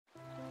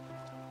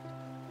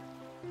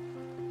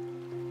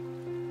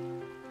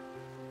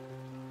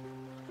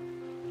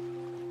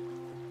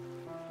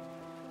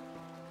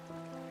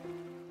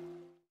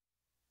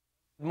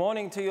Good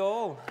morning to you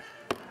all.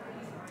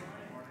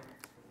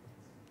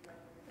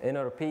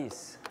 Inner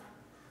peace.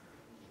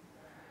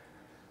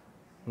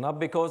 Not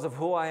because of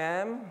who I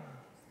am,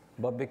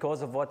 but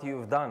because of what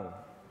you've done.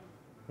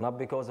 Not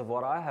because of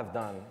what I have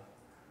done,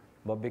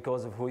 but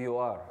because of who you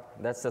are.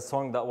 That's the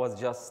song that was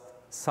just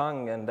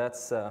sung, and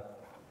that's,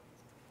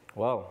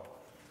 wow.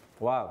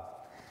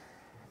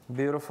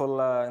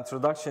 Beautiful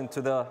introduction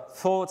to the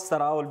thoughts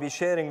that I will be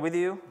sharing with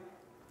you.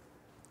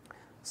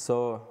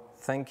 So,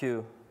 thank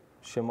you,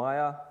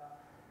 Shemaiah,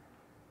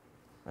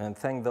 and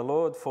thank the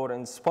Lord for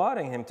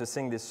inspiring him to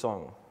sing this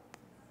song.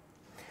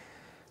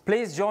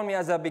 Please join me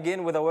as I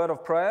begin with a word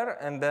of prayer,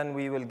 and then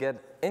we will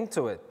get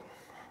into it.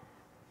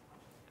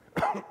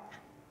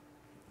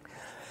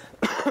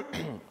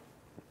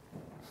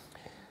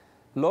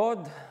 Lord,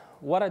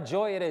 what a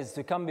joy it is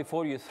to come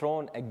before your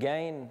throne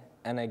again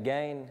and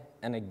again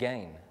and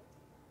again,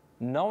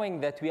 knowing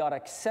that we are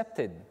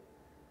accepted,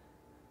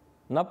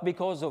 not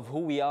because of who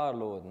we are,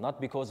 Lord, not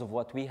because of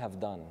what we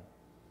have done,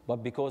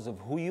 but because of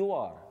who you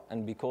are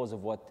and because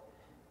of what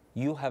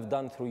you have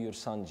done through your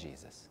Son,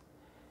 Jesus.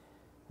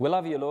 We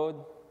love you, Lord.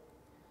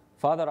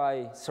 Father,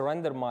 I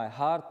surrender my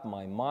heart,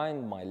 my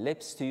mind, my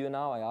lips to you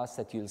now. I ask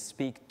that you'll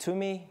speak to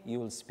me, you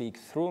will speak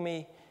through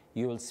me,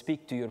 you will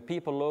speak to your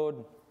people, Lord,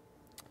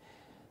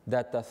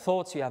 that the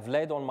thoughts you have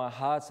laid on my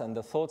heart and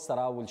the thoughts that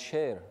I will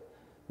share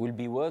will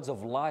be words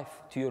of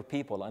life to your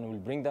people and will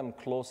bring them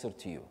closer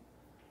to you.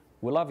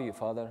 We love you,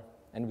 Father,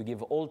 and we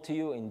give all to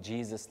you in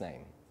Jesus'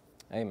 name.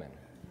 Amen.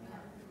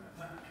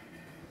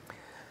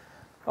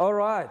 All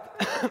right.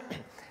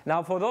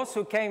 Now, for those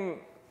who came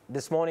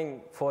this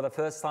morning for the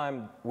first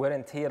time,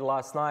 weren't here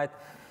last night,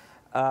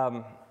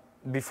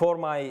 before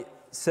my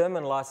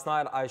sermon last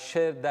night, I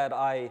shared that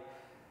I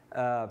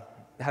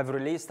have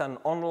released an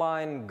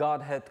online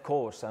Godhead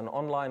course. An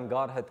online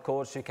Godhead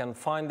course. You can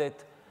find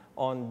it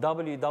on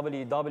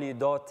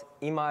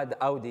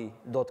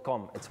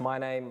www.imadawde.com. It's my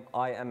name,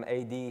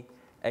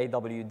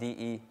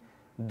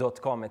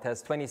 IMADAWDE.com. It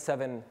has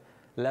 27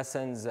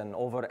 lessons and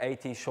over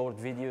 80 short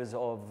videos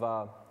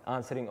of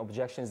answering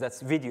objections.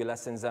 That's video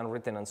lessons and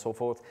written and so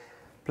forth.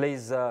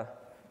 Please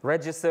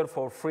register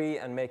for free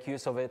and make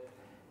use of it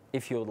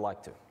if you would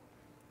like to.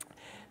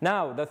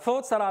 Now, the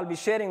thoughts that I'll be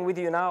sharing with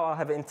you now I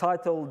have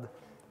entitled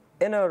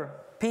Inner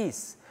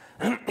Peace.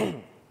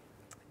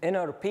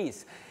 Inner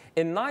Peace.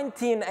 In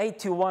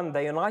 1981,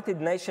 the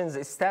United Nations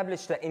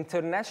established the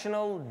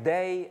International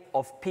Day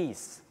of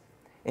Peace.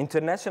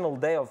 International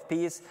Day of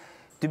Peace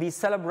to be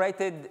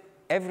celebrated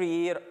every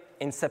year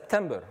in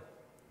September,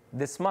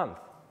 this month,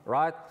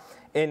 right?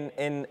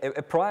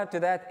 Prior to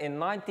that, in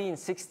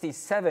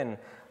 1967,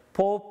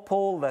 Pope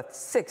Paul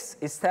VI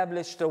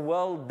established the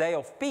World Day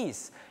of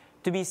Peace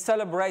to be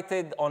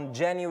celebrated on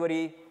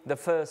January the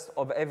 1st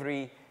of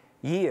every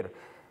year.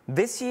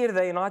 This year,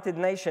 the United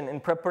Nations, in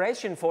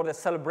preparation for the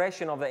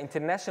celebration of the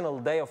International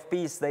Day of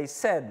Peace, they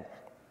said,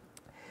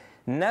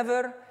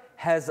 "Never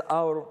has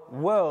our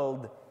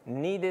world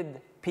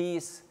needed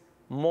peace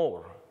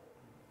more."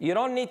 You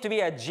don't need to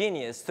be a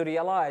genius to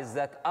realize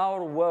that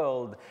our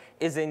world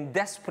is in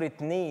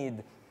desperate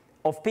need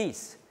of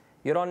peace.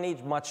 You don't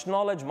need much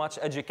knowledge, much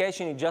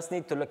education. You just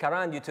need to look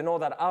around you to know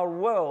that our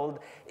world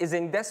is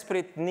in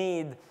desperate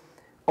need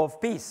of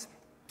peace.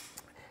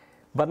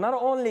 But not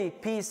only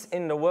peace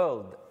in the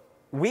world,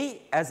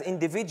 we as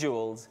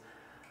individuals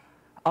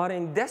are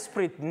in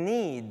desperate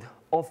need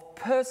of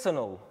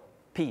personal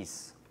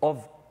peace,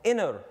 of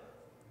inner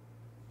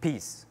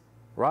peace,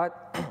 right?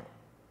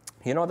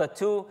 You know, the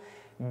two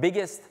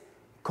biggest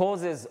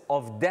causes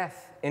of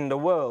death in the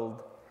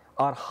world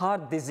are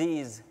heart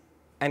disease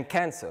and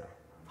cancer.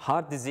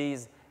 Heart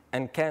disease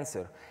and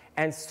cancer.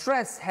 And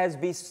stress has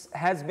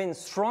been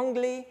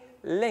strongly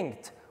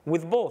linked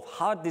with both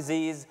heart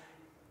disease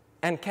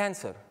and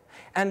cancer.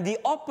 And the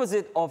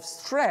opposite of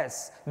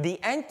stress, the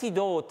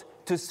antidote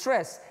to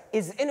stress,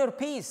 is inner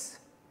peace.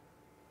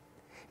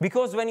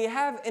 Because when you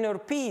have inner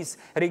peace,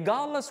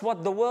 regardless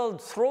what the world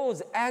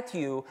throws at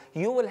you,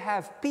 you will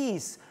have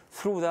peace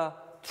through the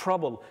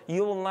trouble.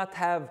 You will not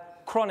have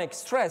chronic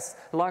stress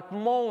like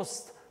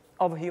most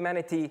of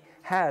humanity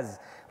has.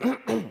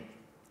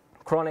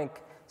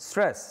 Chronic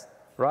stress,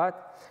 right?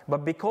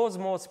 But because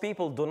most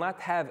people do not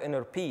have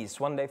inner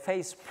peace, when they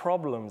face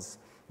problems,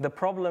 the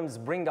problems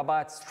bring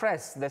about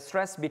stress. The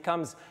stress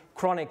becomes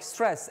chronic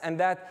stress, and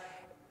that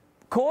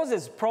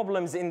causes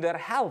problems in their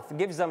health,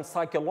 gives them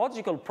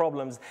psychological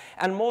problems,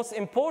 and most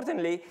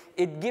importantly,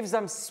 it gives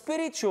them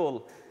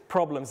spiritual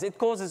problems. It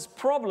causes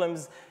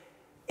problems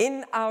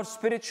in our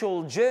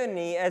spiritual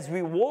journey as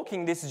we're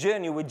walking this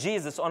journey with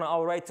Jesus on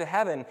our way to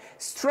heaven.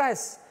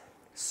 Stress,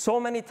 so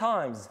many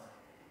times,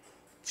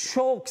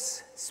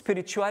 chokes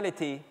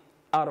spirituality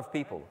out of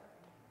people.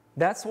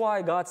 That's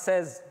why God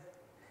says,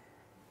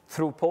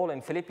 through Paul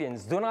in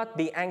Philippians, do not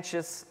be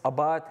anxious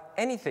about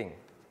anything,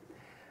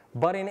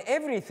 but in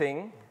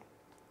everything,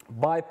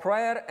 by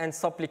prayer and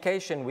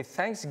supplication with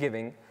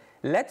thanksgiving,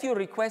 let your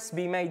requests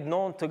be made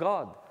known to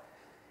God.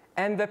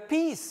 And the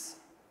peace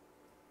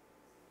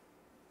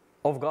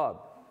of God,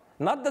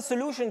 not the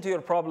solution to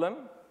your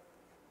problem,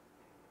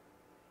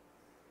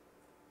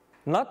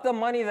 not the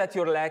money that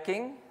you're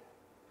lacking,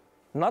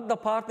 not the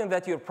partner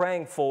that you're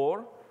praying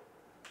for,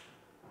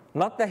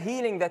 not the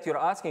healing that you're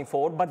asking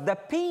for, but the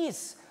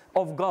peace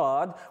of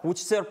God,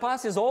 which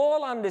surpasses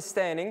all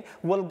understanding,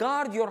 will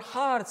guard your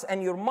hearts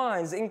and your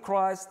minds in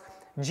Christ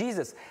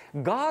Jesus.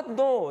 God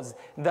knows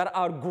that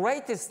our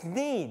greatest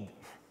need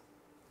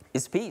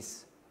is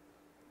peace.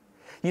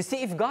 You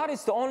see, if God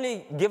is to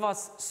only give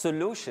us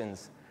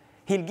solutions,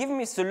 He'll give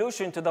me a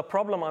solution to the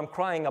problem I'm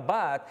crying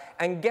about,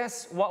 and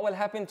guess what will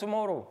happen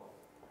tomorrow?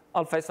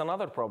 I'll face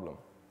another problem.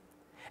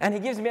 And He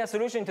gives me a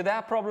solution to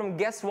that problem,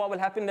 guess what will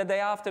happen the day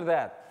after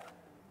that?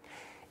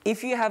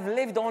 If you have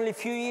lived only a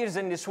few years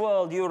in this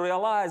world, you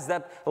realize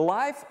that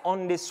life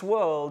on this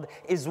world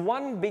is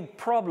one big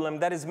problem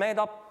that is made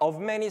up of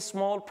many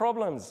small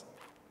problems.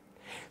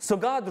 So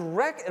God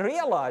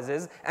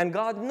realizes and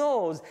God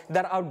knows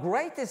that our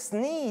greatest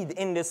need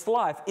in this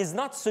life is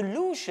not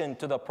solution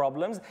to the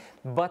problems,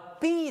 but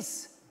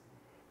peace.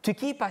 To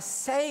keep us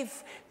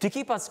safe, to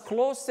keep us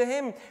close to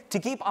Him, to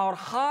keep our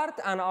heart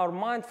and our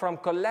mind from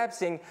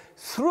collapsing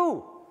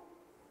through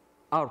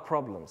our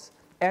problems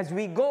as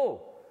we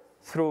go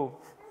through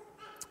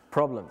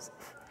problems.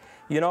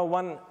 You know,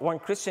 one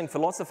Christian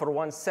philosopher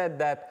once said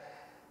that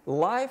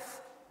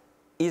life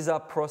is a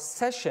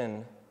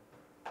procession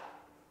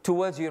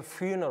towards your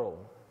funeral.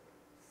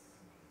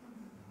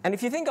 And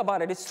if you think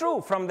about it, it's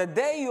true. From the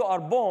day you are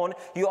born,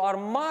 you are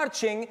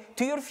marching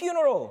to your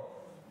funeral.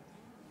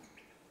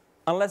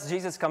 Unless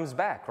Jesus comes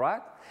back,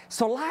 right?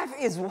 So life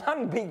is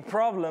one big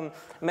problem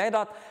made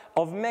up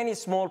of many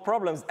small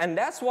problems. And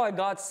that's why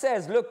God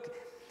says, look,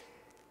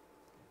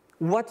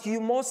 what you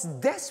most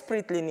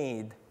desperately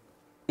need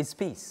is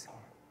peace,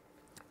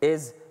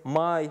 is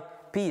my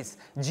peace.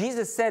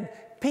 Jesus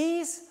said,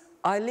 peace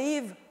I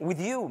leave with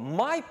you.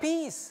 My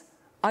peace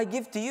I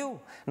give to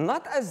you.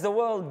 Not as the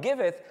world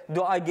giveth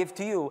do I give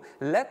to you.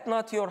 Let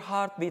not your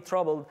heart be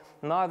troubled,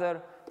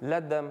 neither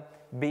let them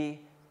be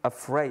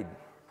afraid.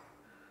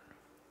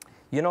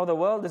 You know, the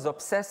world is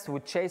obsessed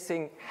with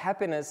chasing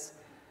happiness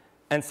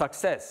and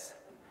success.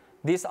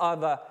 These are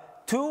the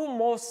two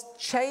most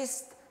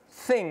chased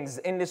things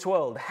in this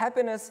world,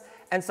 happiness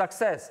and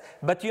success.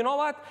 But you know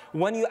what?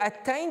 When you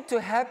attain to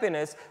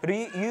happiness,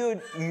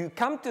 you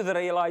come to the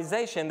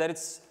realization that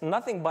it's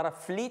nothing but a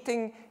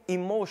fleeting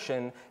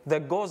emotion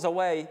that goes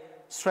away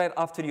straight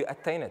after you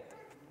attain it.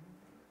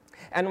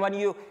 And when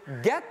you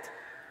get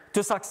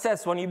to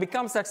success, when you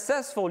become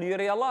successful, you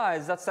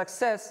realize that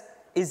success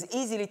is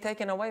easily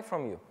taken away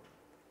from you.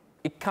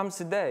 It comes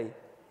today,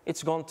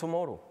 it's gone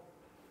tomorrow.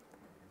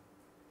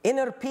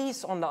 Inner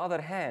peace, on the other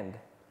hand,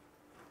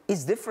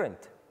 is different.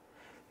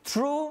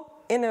 True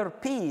inner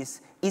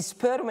peace is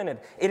permanent.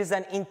 It is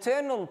an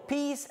internal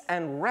peace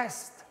and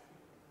rest,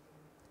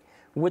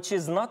 which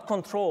is not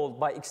controlled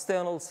by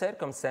external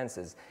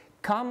circumstances.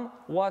 Come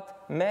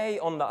what may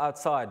on the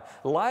outside.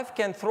 Life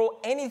can throw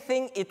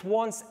anything it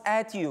wants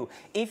at you.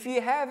 If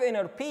you have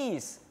inner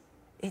peace,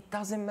 it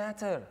doesn't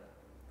matter.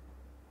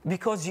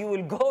 Because you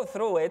will go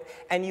through it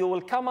and you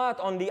will come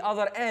out on the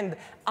other end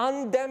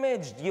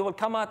undamaged. You will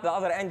come out the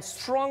other end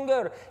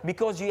stronger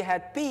because you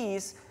had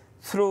peace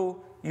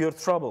through your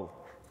trouble.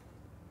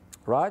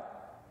 Right?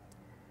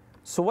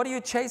 So what are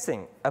you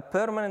chasing? A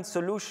permanent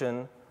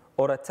solution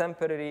or a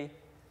temporary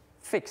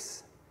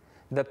fix?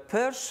 The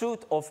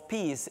pursuit of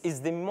peace is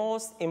the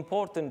most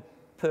important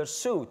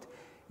pursuit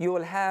you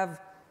will have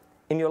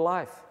in your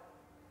life.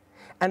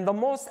 And the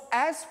most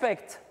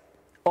aspect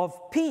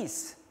of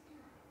peace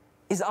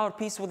is our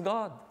peace with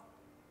God.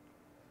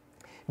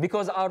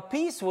 Because our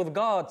peace with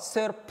God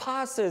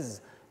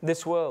surpasses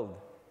this world.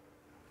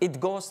 It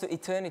goes to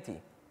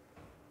eternity.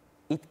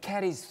 It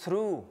carries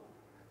through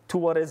to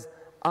what is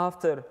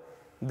after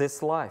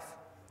this life.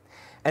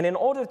 And in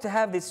order to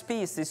have this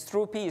peace, this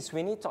true peace,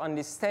 we need to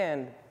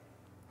understand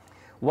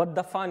what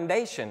the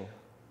foundation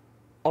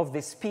of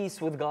this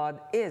peace with God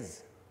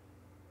is.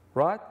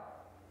 Right?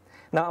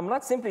 Now, I'm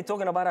not simply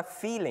talking about a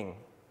feeling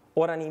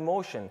or an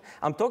emotion.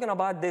 I'm talking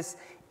about this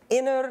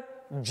inner,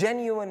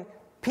 genuine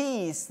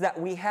peace that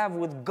we have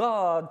with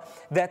God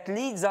that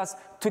leads us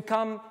to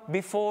come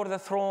before the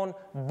throne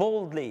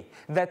boldly,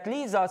 that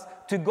leads us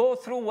to go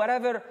through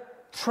whatever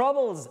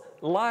troubles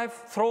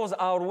life throws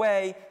our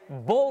way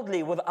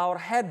boldly with our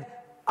head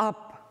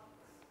up.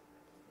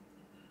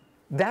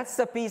 That's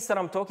the peace that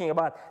I'm talking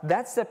about.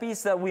 That's the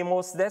peace that we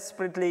most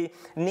desperately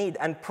need.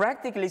 And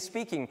practically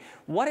speaking,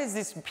 what is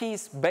this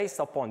peace based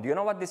upon? Do you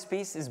know what this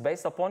peace is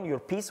based upon? Your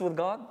peace with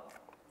God?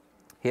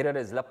 Here it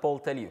is. Let Paul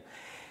tell you.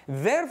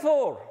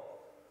 Therefore,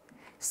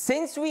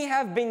 since we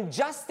have been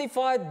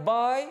justified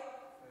by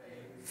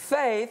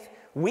faith,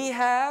 we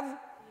have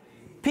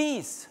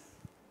peace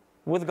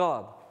with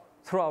God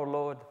through our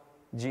Lord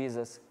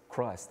Jesus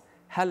Christ.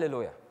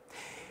 Hallelujah.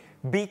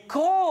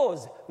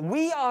 Because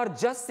we are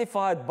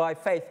justified by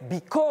faith,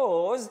 we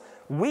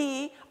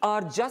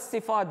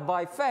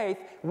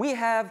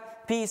have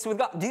peace with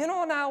God. Do you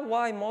know now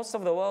why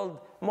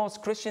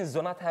most Christians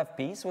do not have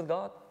peace with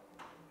God?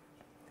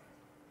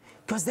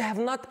 Because they have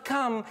not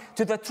come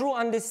to the true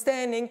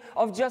understanding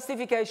of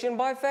justification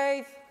by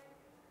faith.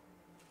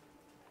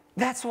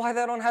 That's why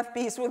they don't have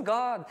peace with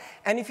God.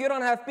 And if you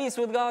don't have peace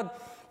with God,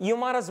 you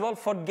might as well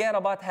forget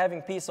about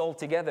having peace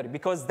altogether,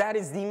 because that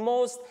is the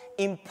most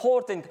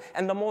important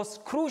and the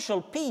most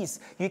crucial peace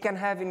you can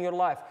have in your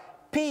life.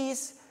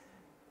 Peace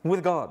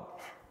with God.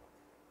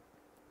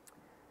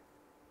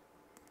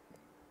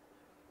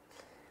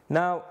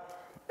 Now,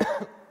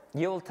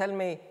 you will tell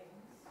me,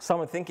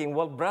 someone thinking,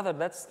 well, brother,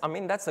 that's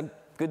a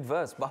good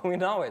verse, but we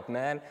know it,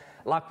 man.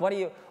 Like, what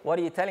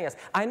are you telling us?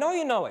 I know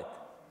you know it.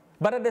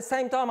 But at the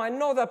same time, I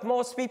know that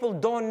most people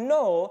don't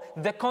know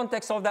the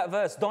context of that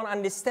verse, don't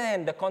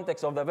understand the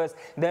context of the verse.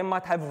 They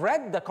might have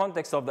read the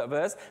context of that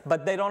verse,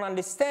 but they don't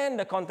understand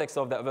the context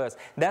of that verse.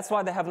 That's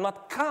why they have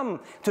not come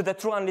to the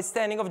true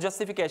understanding of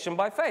justification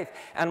by faith.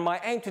 And my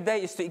aim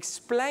today is to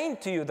explain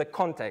to you the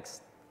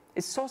context.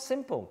 It's so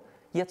simple,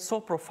 yet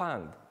so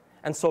profound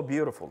and so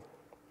beautiful.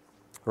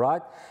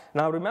 Right?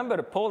 Now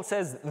remember, Paul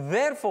says,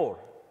 therefore.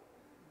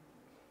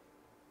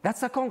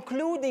 That's a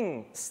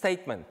concluding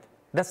statement.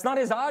 That's not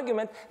his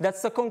argument,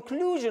 that's the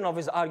conclusion of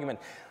his argument.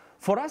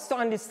 For us to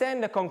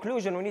understand the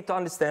conclusion, we need to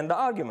understand the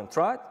argument,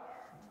 right?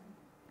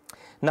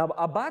 Now,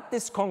 about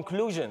this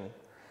conclusion,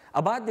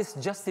 about this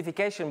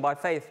justification by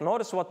faith,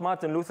 notice what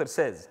Martin Luther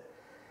says.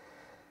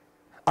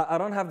 I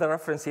don't have the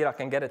reference here, I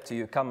can get it to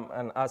you. Come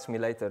and ask me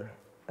later,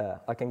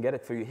 I can get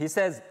it for you. He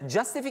says,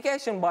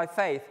 justification by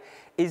faith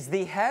is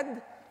the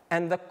head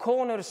and the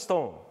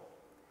cornerstone.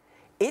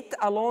 It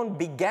alone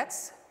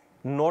begets,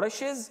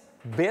 nourishes,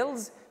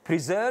 builds,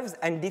 preserves,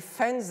 and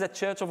defends the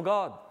church of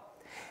God.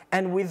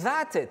 And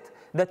without it,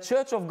 the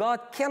church of God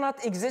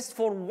cannot exist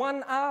for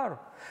 1 hour.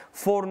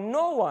 For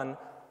no one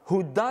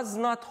who does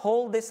not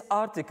hold this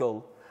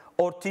article,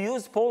 or to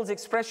use Paul's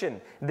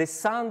expression, the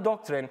sound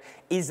doctrine,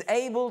 is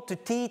able to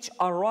teach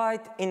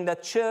aright in the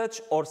church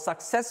or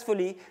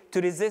successfully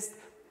to resist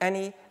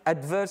any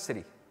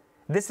adversary.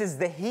 This is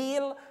the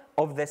heel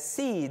of the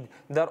seed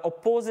that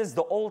opposes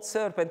the old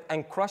serpent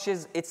and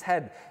crushes its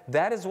head.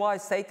 That is why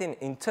Satan,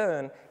 in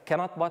turn,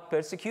 cannot but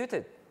persecute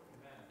it.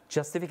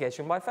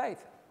 Justification by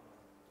faith.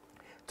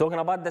 Talking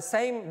about the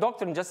same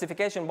doctrine,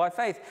 justification by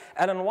faith,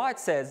 Ellen White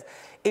says,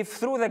 if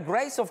through the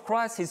grace of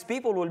Christ his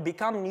people will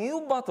become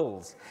new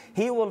bottles,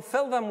 he will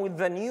fill them with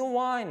the new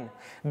wine.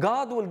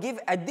 God will give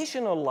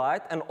additional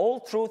light, and all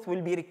truth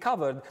will be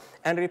recovered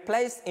and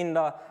replaced in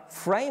the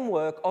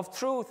framework of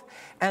truth.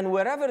 And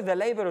wherever the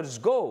laborers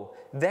go,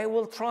 they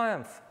will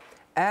triumph.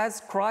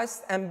 As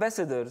Christ's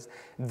ambassadors,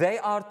 they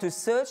are to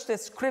search the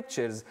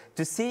scriptures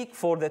to seek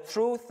for the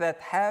truth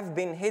that have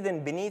been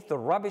hidden beneath the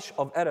rubbish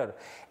of error.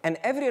 And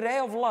every ray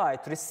of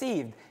light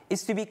received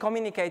is to be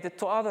communicated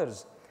to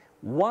others.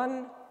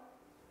 One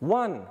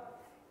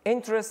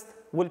interest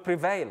will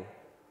prevail.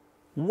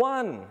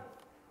 One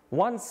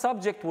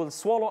subject will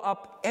swallow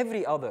up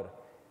every other.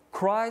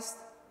 Christ,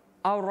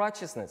 our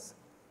righteousness.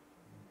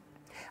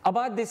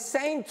 About this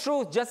same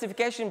truth,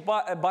 justification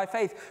by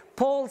faith,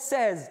 Paul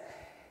says,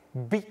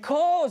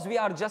 because we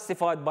are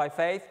justified by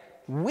faith,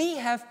 we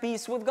have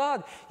peace with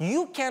God.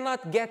 You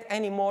cannot get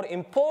any more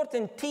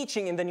important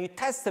teaching in the New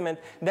Testament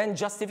than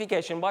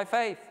justification by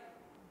faith.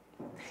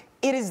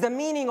 It is the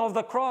meaning of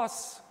the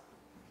cross.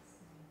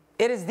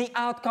 It is the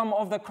outcome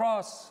of the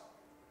cross.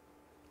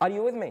 Are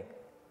you with me?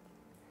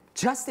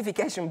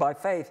 Justification by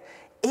faith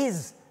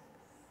is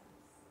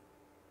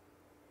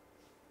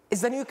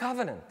the new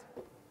covenant.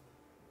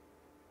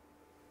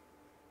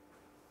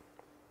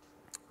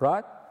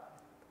 Right?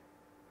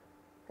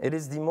 It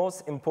is the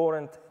most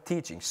important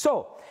teaching.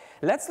 So,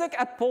 let's look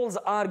at Paul's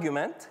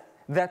argument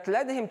that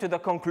led him to the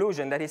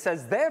conclusion that he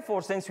says,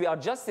 therefore, since we are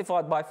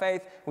justified by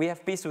faith, we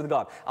have peace with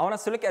God. I want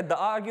us to look at the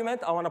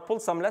argument. I want to pull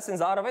some lessons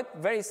out of it.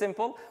 Very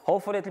simple.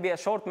 Hopefully, it will be a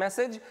short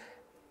message,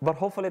 but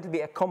hopefully, it will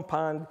be a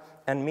compound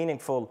and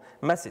meaningful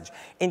message.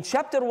 In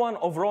chapter 1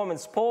 of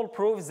Romans, Paul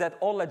proves that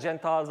all the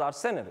Gentiles are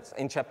sinners.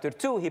 In chapter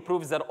 2, he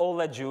proves that all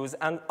the Jews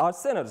are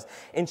sinners.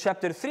 In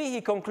chapter 3,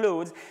 he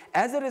concludes,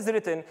 as it is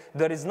written,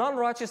 there is none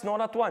righteous, no,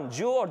 not one.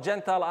 Jew or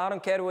Gentile, I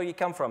don't care where you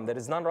come from. There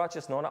is none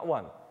righteous, no, not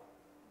one.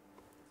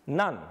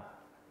 None.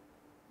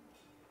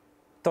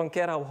 Don't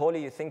care how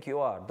holy you think you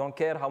are. Don't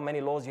care how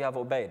many laws you have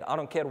obeyed. I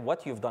don't care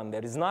what you've done.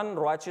 There is none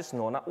righteous,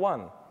 no, not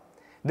one.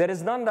 There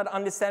is none that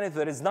understandeth,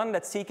 there is none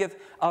that seeketh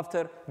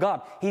after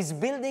God. He's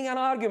building an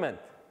argument.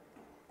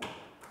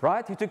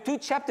 Right? He took 2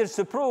 chapters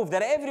to prove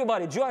that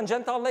everybody, Jew and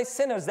Gentile, they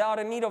sinners, they are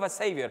in need of a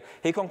Savior.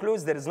 He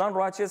concludes, there is none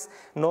righteous,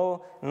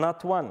 no,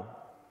 not one.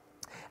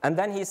 And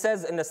then he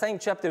says in the same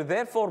chapter,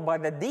 therefore, by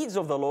the deeds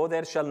of the law,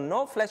 there shall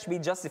no flesh be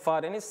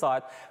justified in his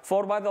sight,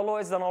 for by the law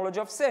is the knowledge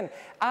of sin.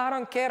 I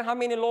don't care how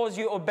many laws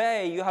you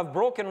obey, you have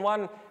broken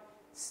one,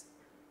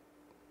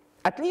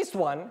 at least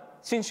one,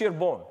 since you're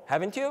born,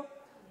 haven't you?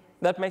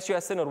 That makes you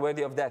a sinner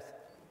worthy of death.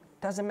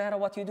 Doesn't matter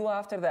what you do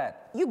after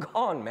that. You're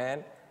gone,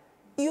 man.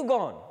 You're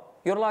gone.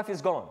 Your life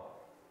is gone.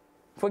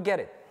 Forget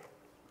it.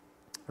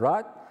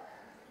 Right?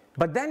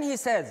 But then he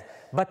says,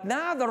 but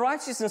now the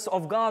righteousness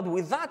of God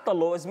without the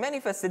law is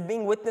manifested,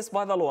 being witnessed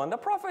by the law and the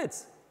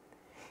prophets.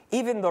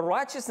 even the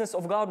righteousness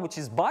of God, which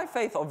is by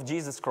faith of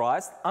Jesus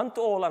Christ,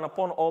 unto all and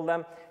upon all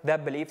them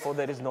that believe, for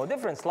there is no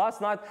difference. Last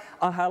night,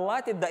 I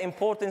highlighted the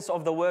importance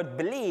of the word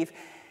believe,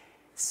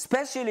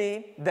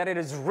 especially that it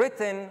is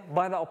written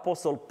by the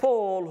Apostle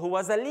Paul, who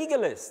was a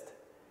legalist.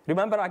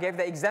 Remember, I gave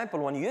the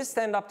example. When you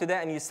stand up today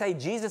and you say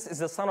Jesus is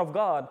the Son of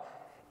God,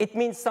 it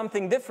means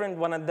something different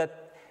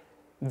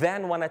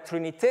than when a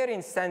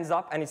Trinitarian stands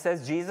up and he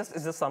says Jesus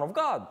is the Son of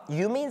God.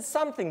 You mean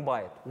something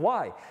by it.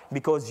 Why?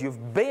 Because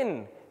you've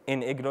been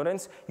in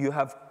ignorance, you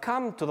have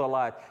come to the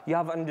light, you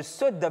have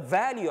understood the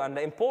value and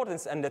the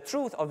importance and the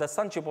truth of the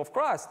sonship of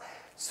Christ.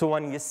 So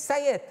when you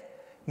say it,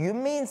 you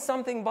mean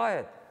something by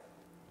it.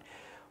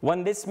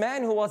 When this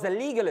man who was a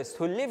legalist,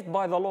 who lived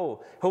by the law,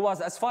 who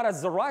was, as far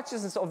as the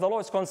righteousness of the law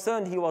is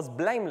concerned, he was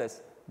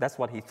blameless. That's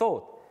what he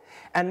thought.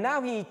 And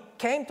now he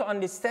came to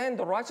understand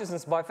the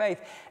righteousness by faith.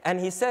 And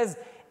he says,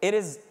 it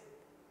is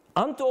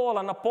unto all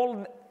and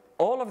upon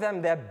all of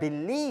them that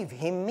believe.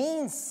 He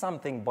means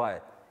something by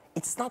it.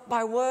 It's not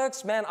by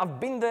works, man. I've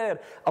been there.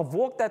 I've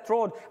walked that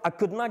road. I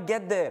could not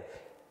get there.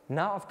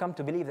 Now I've come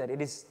to believe that it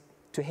is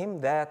to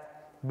him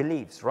that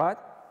believes, right?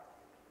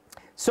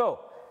 So,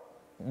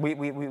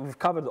 we've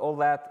covered all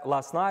that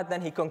last night.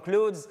 Then he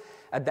concludes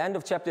at the end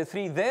of chapter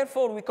 3,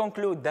 therefore we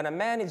conclude that a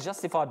man is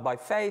justified by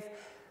faith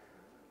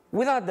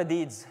without the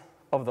deeds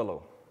of the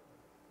law.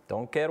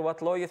 Don't care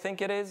what law you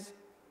think it is.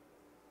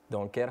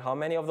 Don't care how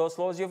many of those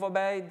laws you've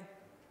obeyed.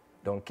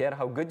 Don't care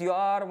how good you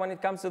are when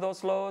it comes to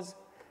those laws.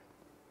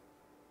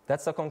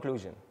 That's the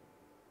conclusion.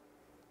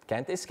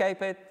 Can't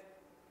escape it.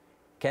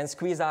 Can't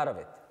squeeze out of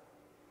it.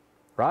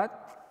 Right?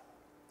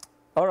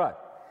 All right.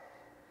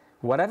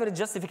 Whatever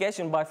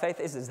justification by faith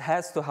is, it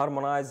has to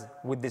harmonize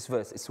with this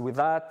verse. It's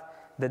without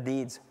the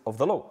deeds of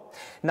the law.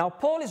 Now,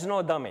 Paul is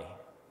no dummy.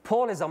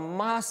 Paul is a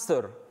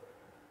master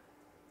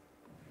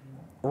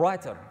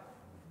writer,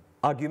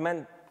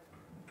 argument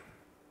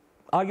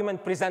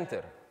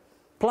presenter.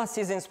 Plus,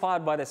 he's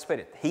inspired by the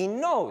Spirit. He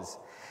knows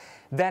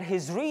that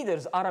his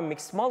readers are a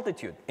mixed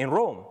multitude. In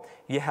Rome,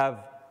 you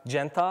have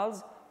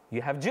Gentiles,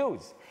 you have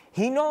Jews.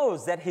 He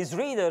knows that his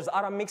readers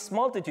are a mixed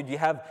multitude. You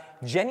have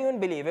genuine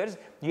believers,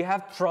 you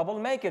have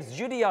troublemakers,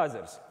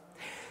 Judaizers.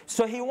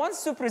 So he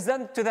wants to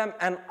present to them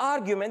an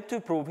argument to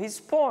prove his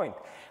point.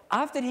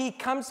 After he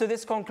comes to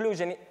this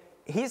conclusion,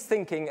 he's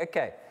thinking,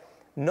 okay,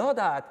 know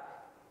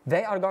that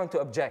they are going to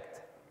object.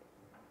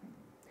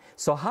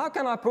 So how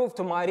can I prove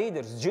to my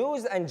readers,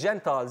 Jews and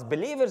Gentiles,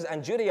 believers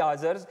and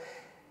Judaizers,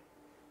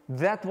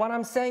 that what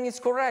I'm saying is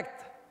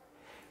correct?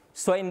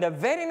 So in the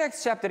very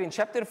next chapter, in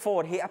chapter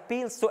 4, he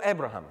appeals to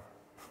Abraham.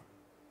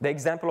 The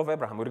example of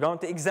Abraham. We're going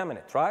to examine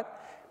it, right?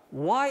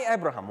 Why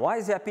Abraham? Why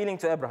is he appealing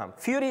to Abraham?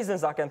 Few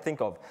reasons I can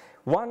think of.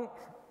 One,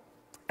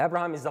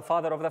 Abraham is the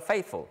father of the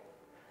faithful.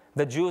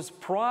 The Jews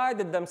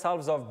prided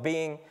themselves of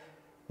being,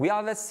 we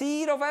are the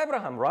seed of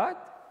Abraham, right?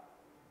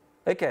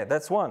 Okay,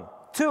 that's one.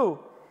 Two,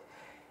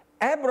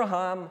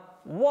 Abraham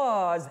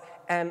was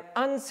an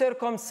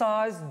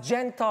uncircumcised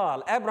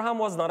Gentile. Abraham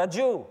was not a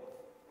Jew.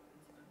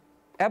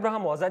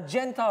 Abraham was a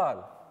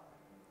Gentile.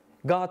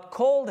 God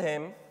called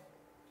him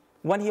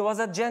when he was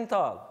a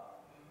Gentile.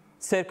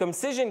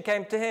 Circumcision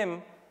came to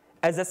him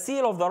as a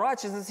seal of the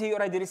righteousness he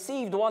already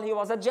received while he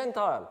was a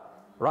Gentile.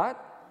 Right?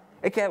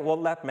 Okay,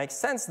 well, that makes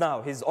sense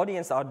now. His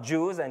audience are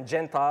Jews and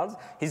Gentiles.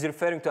 He's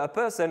referring to a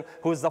person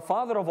who is the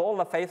father of all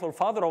the faithful,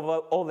 father of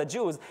all the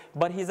Jews,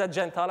 but he's a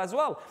Gentile as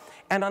well.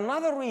 And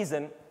another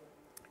reason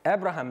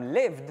Abraham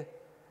lived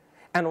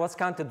and was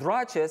counted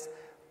righteous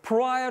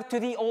prior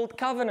to the Old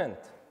Covenant.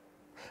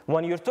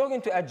 When you're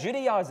talking to a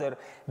Judaizer,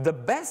 the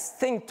best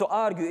thing to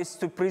argue is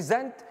to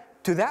present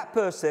to that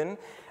person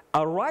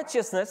a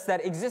righteousness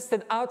that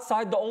existed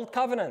outside the Old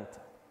Covenant.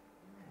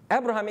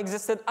 Abraham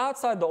existed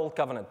outside the Old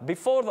Covenant,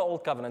 before the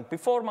Old Covenant,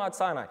 before Mount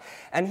Sinai.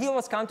 And he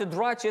was counted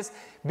righteous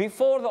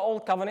before the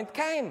Old Covenant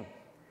came.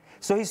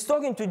 So he's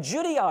talking to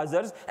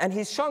Judaizers and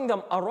he's showing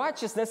them a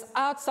righteousness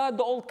outside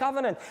the Old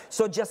Covenant.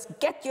 So just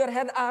get your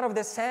head out of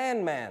the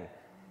sand, man.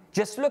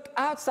 Just look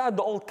outside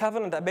the Old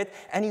Covenant a bit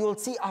and you will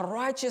see a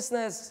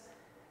righteousness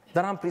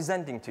that I'm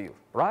presenting to you,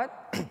 right?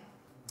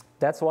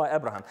 That's why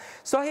Abraham.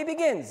 So he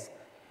begins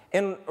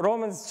in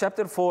Romans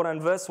chapter 4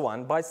 and verse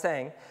 1 by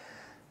saying,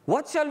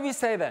 what shall we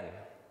say then?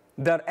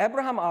 That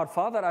Abraham our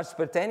father as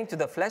pertaining to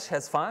the flesh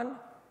has found?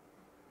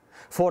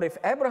 For if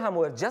Abraham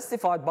were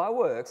justified by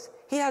works,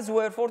 he has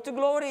wherefore to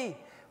glory,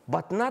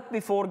 but not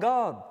before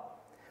God.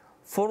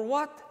 For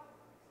what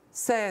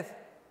saith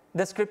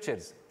the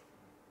Scriptures?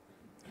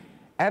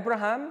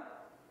 Abraham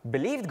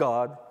believed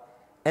God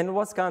and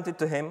was counted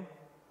to him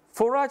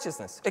for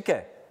righteousness.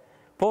 Okay,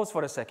 pause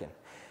for a second.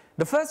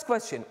 The first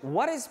question,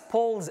 what is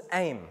Paul's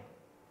aim?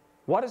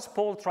 What is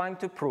Paul trying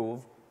to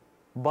prove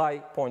by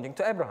pointing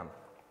to Abraham?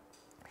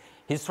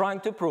 He's trying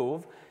to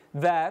prove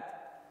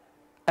that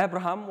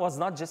Abraham was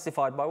not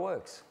justified by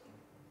works.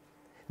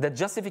 That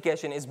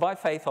justification is by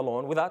faith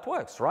alone without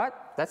works, right?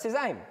 That's his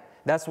aim.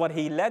 That's what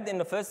he led in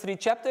the first 3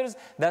 chapters.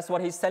 That's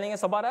what he's telling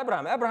us about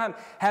Abraham. Abraham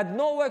had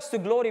no works to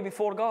glory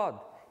before God.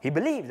 He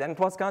believed and it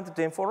was counted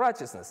to him for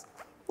righteousness.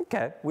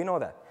 Okay, we know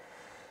that.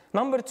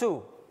 Number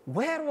 2,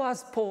 where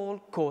was Paul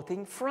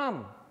quoting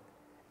from?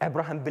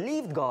 Abraham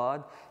believed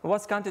God and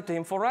was counted to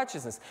him for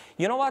righteousness.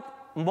 You know what?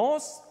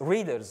 Most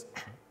readers,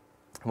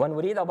 when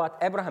we read about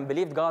Abraham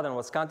believed God and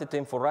was counted to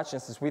him for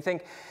righteousness, we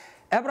think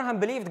Abraham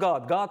believed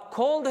God. God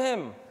called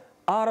him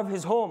out of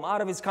his home,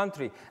 out of his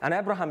country, and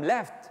Abraham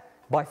left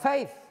by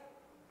faith,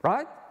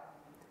 right?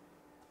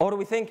 Or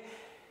we think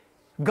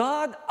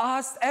God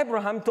asked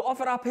Abraham to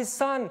offer up his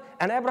son,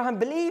 and Abraham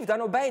believed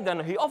and obeyed,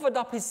 and he offered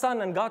up his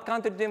son, and God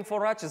counted him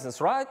for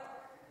righteousness, right?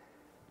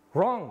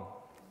 Wrong.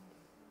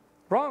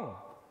 Wrong.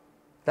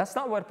 That's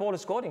not where Paul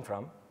is quoting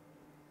from.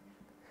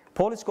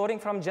 Paul is quoting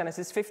from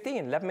Genesis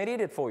 15. Let me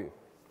read it for you.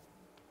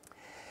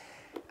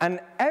 And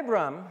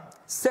Abraham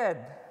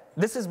said,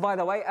 this is, by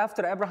the way,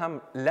 after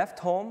Abraham left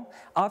home,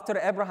 after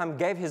Abraham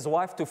gave his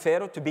wife to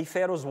Pharaoh to be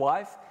Pharaoh's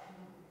wife,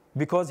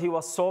 because he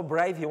was so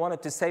brave, he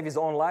wanted to save his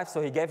own life,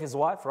 so he gave his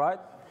wife, right?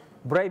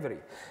 Bravery.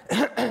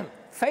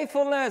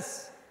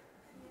 Faithfulness.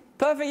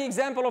 Perfect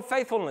example of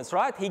faithfulness,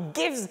 right? He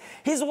gives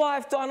his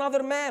wife to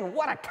another man.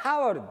 What a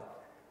coward.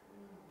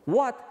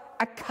 What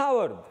a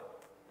coward.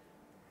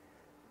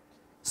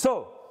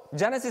 So,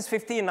 Genesis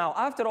 15 now,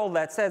 after all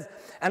that says,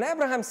 and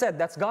Abraham said,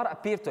 that's God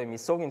appeared to him,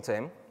 he's talking to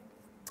him.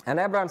 And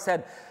Abraham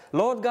said,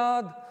 Lord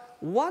God,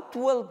 what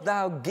wilt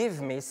thou give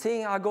me,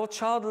 seeing I go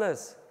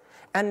childless?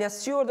 And the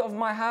steward of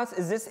my house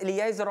is this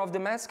Eliezer of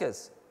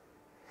Damascus.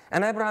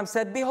 And Abraham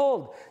said,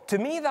 behold, to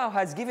me thou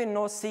hast given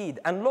no seed,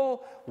 and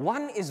lo,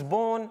 one is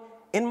born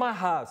in my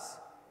house,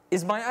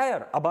 is my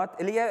heir, about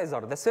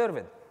Eliezer, the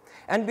servant.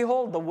 And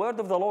behold, the word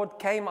of the Lord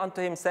came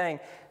unto him, saying,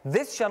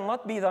 this shall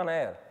not be thine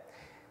heir,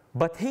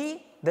 but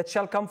he that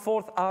shall come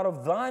forth out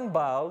of thine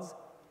bowels,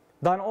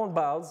 thine own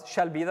bowels,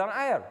 shall be thine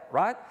heir,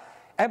 right?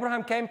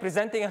 Abraham came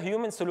presenting a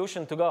human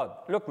solution to God.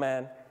 Look,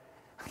 man,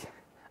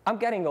 I'm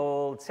getting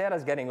old,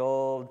 Sarah's getting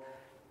old,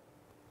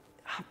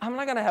 I'm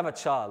not going to have a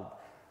child.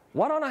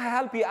 Why don't I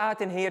help you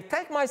out in here?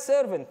 Take my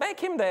servant, make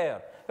him the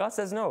heir. God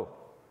says, no,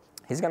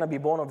 he's going to be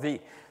born of thee.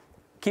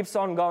 Keeps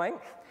on going.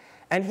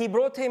 And he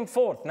brought him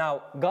forth.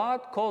 Now,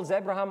 God calls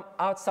Abraham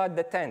outside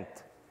the tent.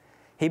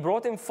 He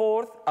brought him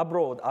forth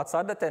abroad,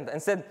 outside the tent,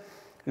 and said,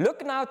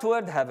 look now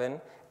toward heaven,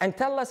 and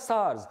tell the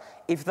stars,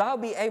 if thou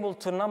be able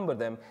to number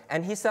them.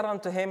 And he said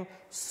unto him,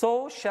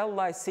 so shall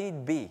thy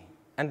seed be.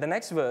 And the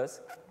next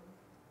verse,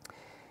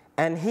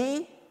 and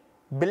he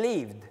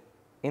believed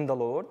in the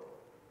Lord,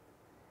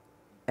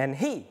 and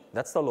he,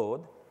 that's the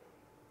Lord,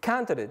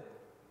 counted it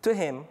to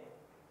him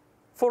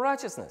for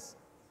righteousness.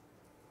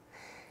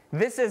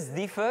 This is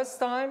the first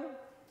time,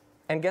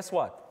 and guess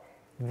what?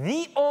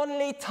 The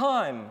only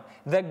time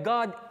that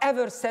God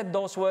ever said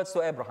those words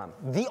to Abraham.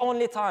 The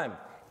only time.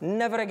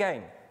 Never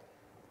again.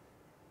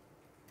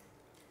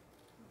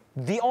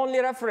 The only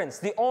reference,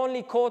 the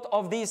only quote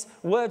of these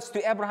words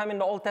to Abraham in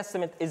the Old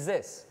Testament is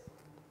this.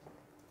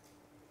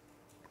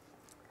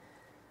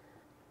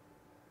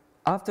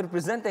 After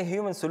presenting a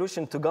human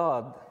solution to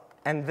God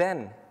and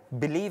then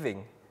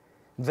believing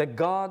that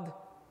God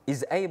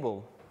is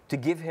able to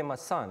give him a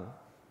son,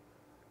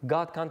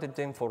 God counted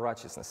to him for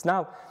righteousness.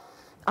 Now,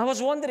 I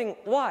was wondering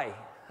why.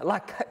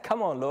 Like,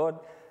 come on, Lord.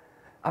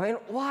 I mean,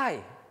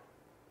 why?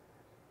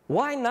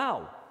 Why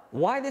now?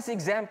 Why this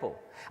example?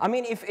 I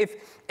mean,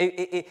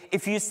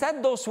 if you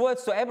said those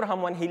words to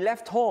Abraham when he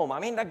left home,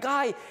 I mean, the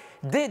guy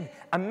did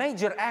a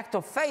major act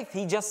of faith.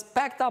 He just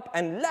packed up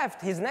and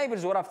left. His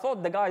neighbors would have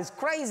thought the guy is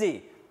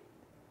crazy.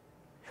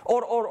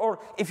 Or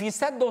if you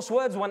said those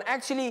words when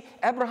actually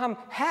Abraham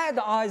had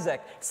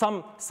Isaac,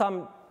 some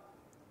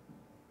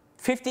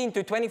 15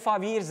 to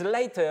 25 years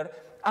later,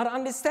 I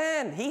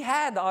understand he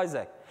had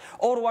Isaac.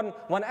 Or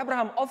when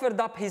Abraham offered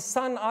up his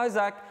son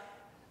Isaac,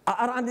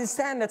 I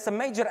understand that's a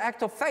major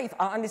act of faith.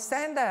 I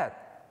understand that.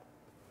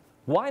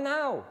 Why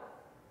now?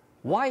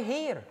 Why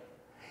here?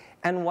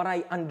 And when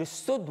I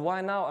understood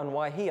why now and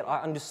why here,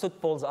 I understood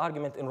Paul's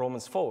argument in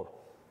Romans 4.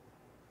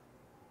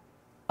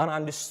 And I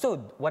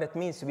understood what it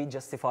means to be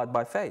justified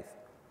by faith.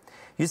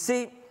 You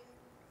see,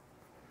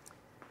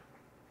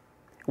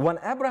 when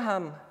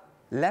Abraham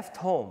left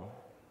home,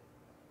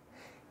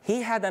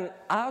 he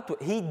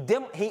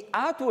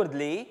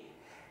outwardly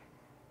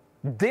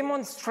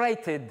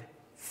demonstrated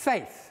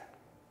faith,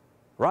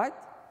 right?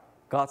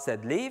 God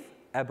said, leave.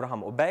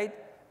 Abraham obeyed.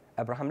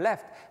 Abraham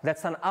left.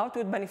 That's an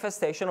outward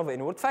manifestation of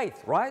inward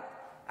faith, right?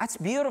 That's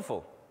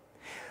beautiful.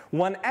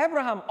 When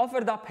Abraham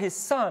offered up his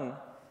son,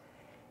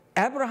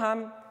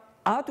 Abraham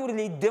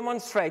outwardly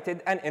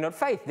demonstrated an inner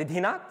faith, did he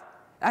not?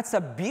 That's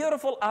a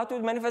beautiful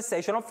outward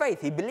manifestation of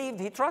faith. He believed,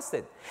 he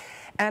trusted.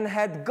 And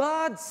had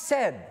God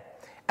said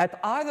at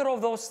either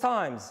of those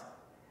times,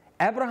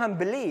 Abraham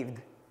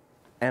believed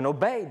and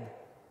obeyed,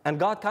 and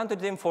God counted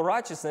him for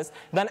righteousness,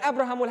 then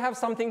Abraham will have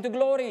something to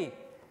glory.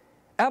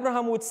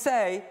 Abraham would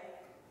say,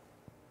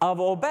 I've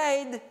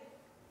obeyed,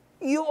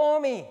 you owe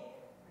me.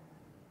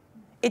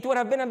 It would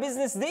have been a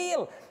business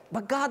deal.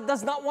 But God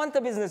does not want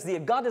a business deal.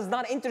 God is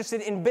not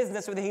interested in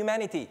business with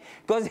humanity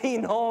because he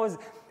knows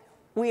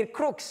we're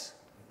crooks.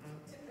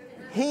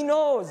 He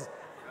knows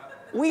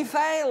we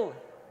fail.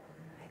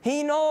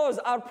 He knows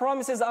our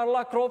promises are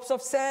like ropes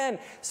of sand.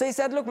 So he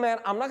said, look, man,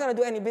 I'm not going to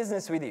do any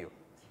business with you.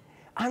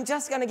 I'm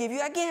just going to give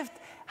you a gift.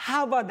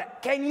 How about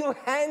that? Can you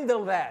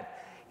handle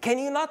that? Can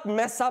you not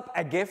mess up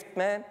a gift,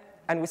 man?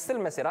 And we still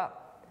mess it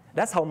up.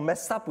 That's how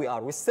messed up we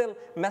are. We still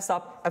mess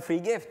up a free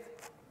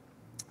gift,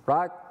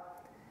 right?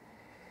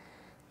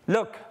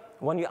 Look,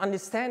 when you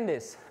understand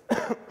this,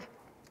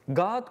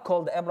 God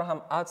called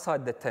Abraham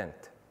outside the tent.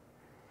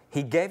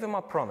 He gave him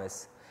a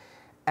promise.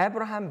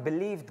 Abraham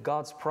believed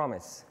God's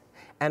promise.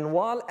 And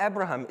while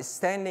Abraham is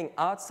standing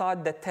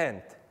outside the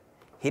tent,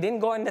 he didn't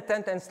go in the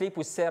tent and sleep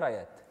with Sarah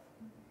yet.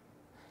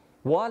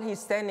 While he's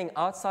standing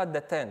outside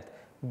the tent,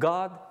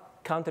 God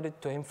counted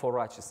it to him for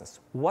righteousness.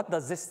 What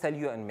does this tell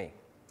you and me?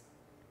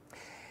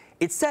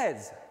 It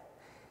says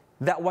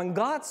that when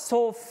God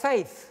saw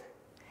faith,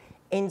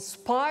 in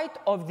spite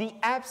of the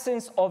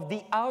absence of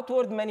the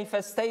outward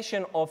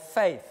manifestation of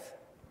faith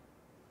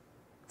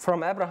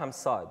from Abraham's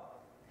side,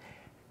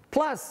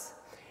 plus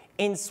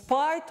in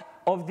spite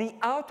of the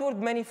outward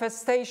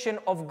manifestation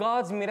of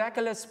God's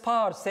miraculous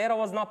power, Sarah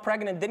was not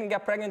pregnant, didn't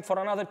get pregnant for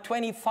another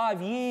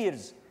 25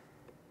 years.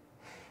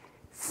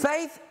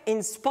 Faith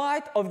in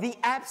spite of the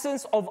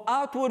absence of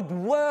outward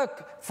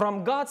work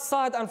from God's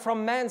side and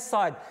from man's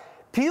side.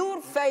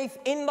 Pure faith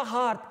in the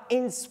heart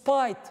in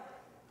spite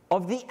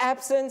of the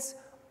absence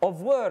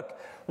of work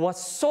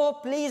was so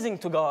pleasing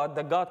to God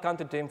that God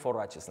counted to him for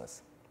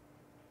righteousness.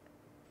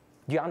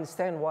 Do you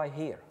understand why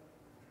here?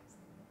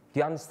 Do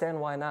you understand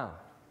why now?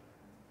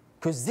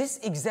 Because this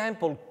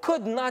example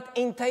could not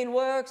entail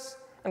works.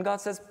 And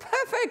God says,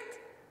 perfect,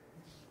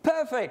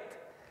 perfect.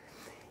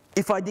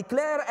 If I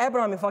declare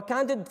Abraham, if I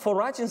counted for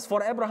righteousness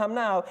for Abraham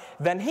now,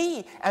 then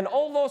he and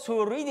all those who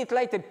will read it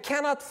later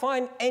cannot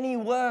find any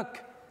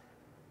work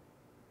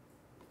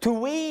to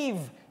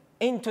weave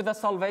into the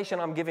salvation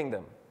I'm giving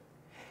them.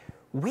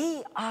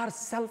 We are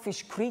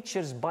selfish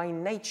creatures by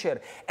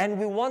nature, and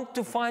we want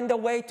to find a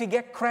way to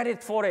get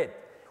credit for it.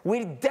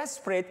 We're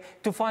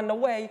desperate to find a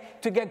way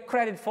to get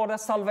credit for the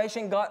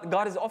salvation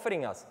God is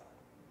offering us.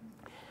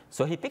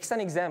 So he picks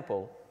an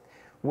example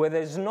where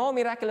there's no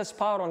miraculous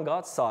power on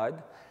God's side,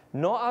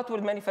 no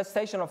outward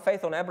manifestation of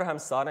faith on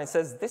Abraham's side, and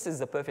says, this is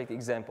the perfect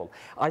example.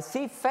 I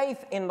see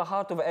faith in the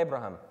heart of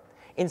Abraham.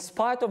 In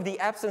spite of the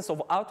absence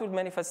of outward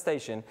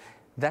manifestation,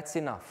 that's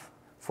enough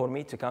for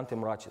me to count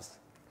him righteous.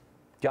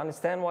 Do you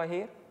understand why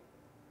here?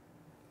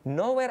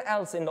 Nowhere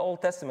else in the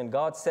Old Testament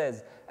God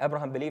says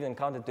Abraham believed and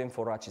counted to him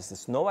for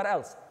righteousness. Nowhere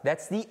else.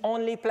 That's the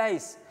only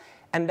place.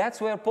 And that's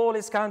where Paul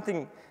is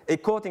quoting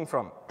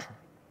from.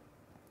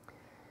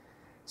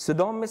 So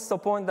don't miss the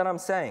point that I'm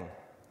saying.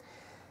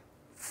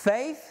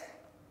 Faith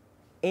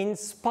in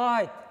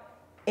spite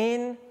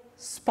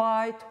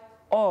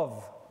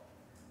of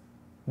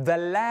the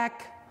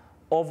lack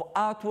of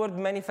outward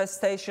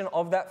manifestation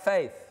of that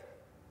faith.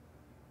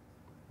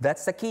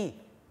 That's the key.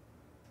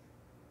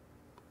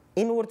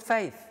 Inward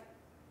faith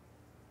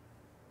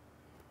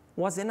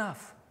was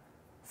enough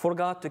for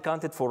God to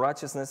count it for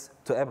righteousness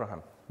to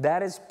Abraham.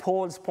 That is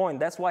Paul's point.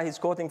 That's why he's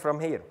quoting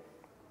from here.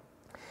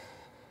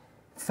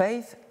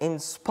 Faith in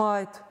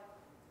spite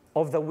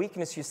of the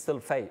weakness you still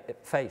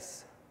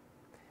face.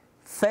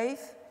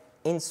 Faith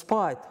in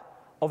spite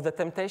of the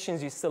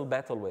temptations you still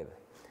battle with.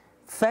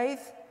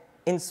 Faith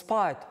in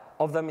spite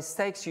of the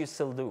mistakes you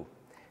still do.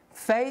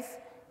 Faith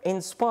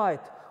in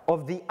spite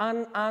of the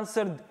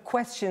unanswered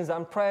questions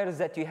and prayers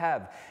that you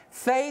have.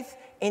 Faith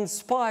in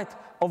spite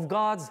of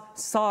God's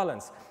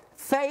silence.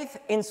 Faith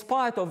in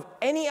spite of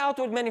any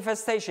outward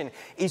manifestation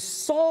is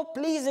so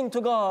pleasing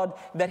to God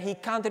that he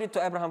counted it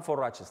to Abraham for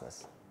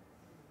righteousness.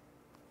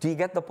 Do you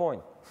get the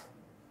point?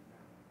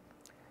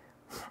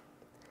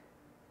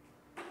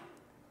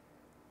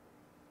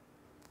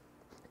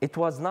 It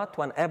was not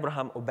when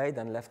Abraham obeyed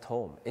and left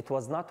home. It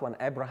was not when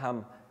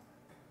Abraham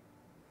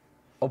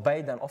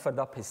obeyed and offered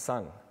up his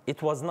son.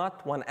 It was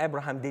not when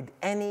Abraham did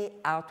any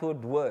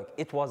outward work.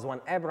 It was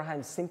when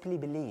Abraham simply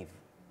believed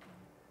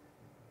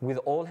with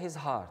all his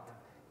heart,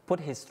 put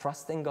his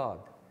trust in God.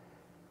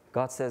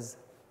 God says,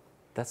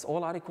 that's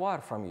all I require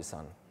from you,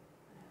 son.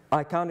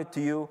 I count it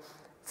to you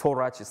for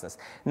righteousness.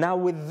 Now,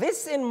 with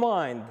this in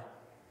mind,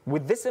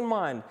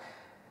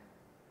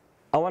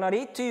 I want to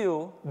read to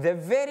you the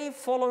very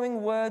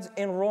following words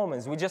in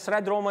Romans. We just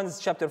read Romans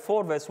chapter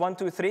 4, verse 1,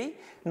 2, 3.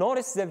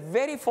 Notice the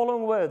very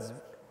following words,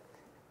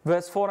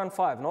 verse 4 and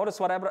 5. Notice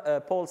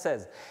what Paul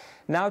says.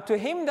 Now to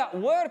him that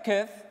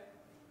worketh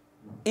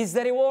is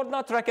the reward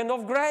not reckoned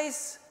of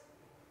grace,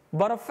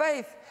 but of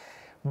faith.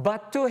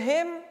 But to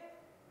him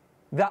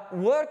that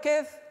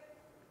worketh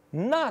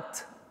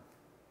not,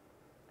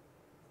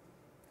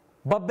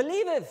 but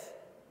believeth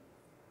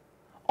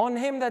on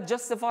him that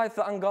justifieth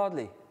the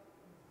ungodly,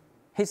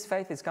 his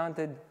faith is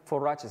counted for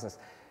righteousness.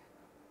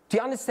 Do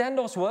you understand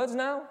those words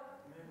now?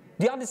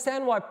 Do you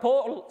understand why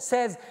Paul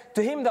says,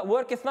 to him that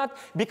worketh not?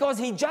 Because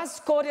he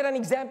just quoted an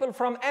example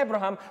from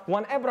Abraham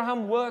when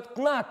Abraham worked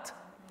not,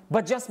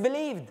 but just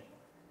believed.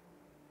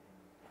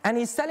 And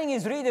he's telling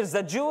his readers,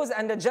 the Jews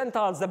and the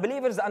Gentiles, the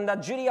believers and the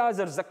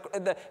Judaizers,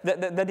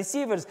 the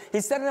deceivers,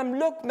 he's telling them,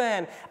 look,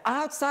 man,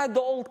 outside the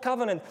old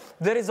covenant,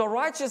 there is a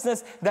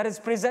righteousness that is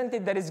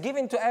presented, that is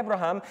given to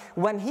Abraham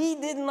when he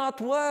did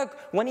not work,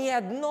 when he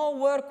had no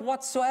work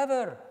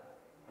whatsoever.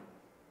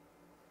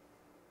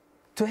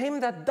 To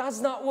him that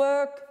does not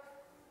work,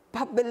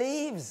 but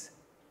believes,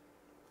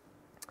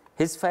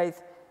 his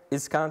faith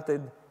is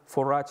counted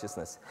for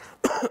righteousness.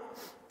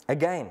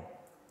 Again,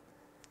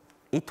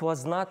 it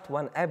was not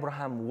when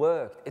Abraham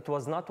worked. It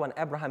was not when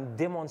Abraham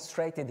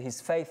demonstrated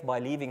his faith by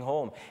leaving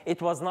home.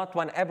 It was not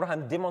when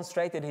Abraham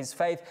demonstrated his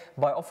faith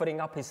by offering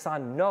up his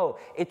son. No,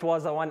 it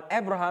was when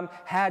Abraham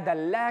had a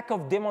lack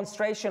of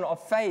demonstration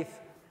of faith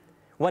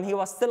when he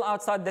was still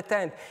outside the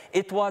tent.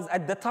 It was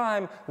at the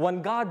time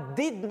when God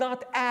did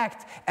not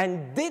act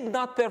and did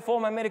not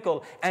perform a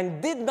miracle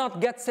and did not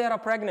get Sarah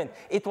pregnant.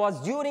 It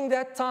was during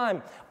that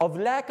time of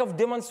lack of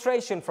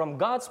demonstration from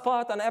God's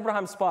part and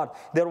Abraham's part.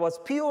 There was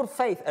pure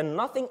faith and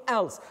nothing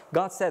else.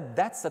 God said,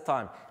 that's the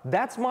time.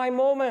 That's my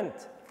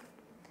moment.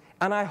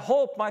 And I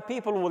hope my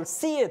people will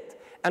see it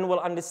and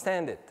will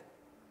understand it.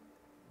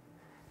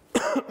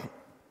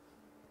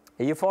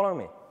 You follow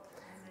me? Amen.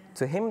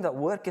 To him that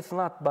worketh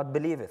not but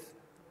believeth.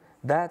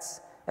 That's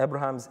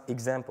Abraham's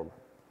example.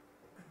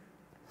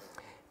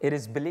 It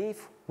is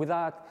belief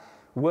without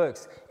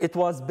works. It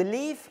was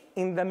belief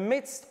in the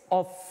midst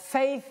of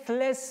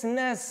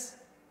faithlessness.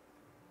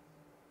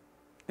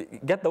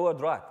 Get the word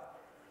right.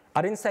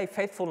 I didn't say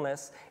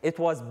faithfulness. It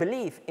was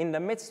belief in the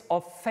midst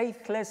of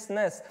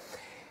faithlessness.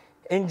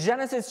 In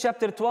Genesis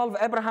chapter 12,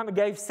 Abraham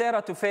gave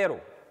Sarah to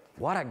Pharaoh.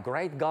 What a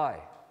great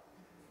guy.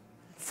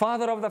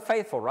 Father of the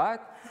faithful, right?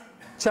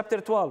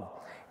 Chapter 12.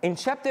 In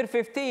chapter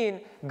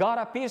 15, God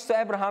appears to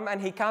Abraham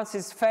and he counts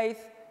his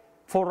faith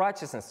for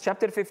righteousness.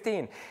 Chapter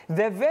 15.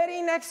 The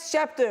very next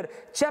chapter,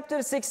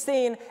 chapter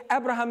 16,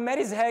 Abraham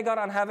marries Hagar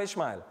and have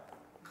Ishmael.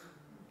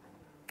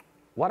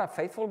 What a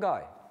faithful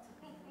guy.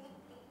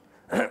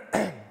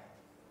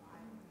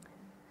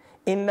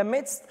 In the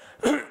midst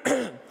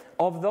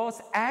of those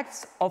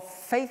acts of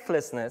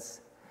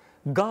faithlessness,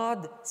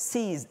 God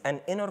sees an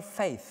inner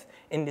faith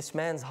in this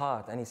man's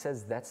heart and he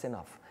says, that's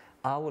enough.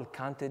 I will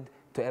count it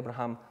to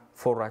Abraham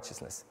for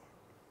righteousness.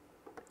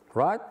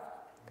 Right?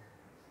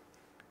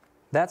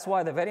 That's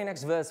why the very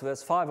next verse,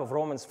 verse 5 of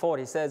Romans 4,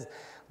 he says,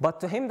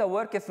 but to him that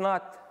worketh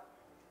not,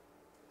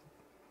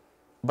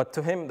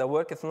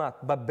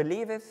 but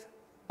believeth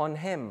on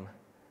him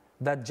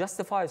that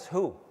justifies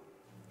who?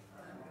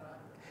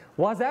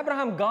 Was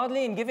Abraham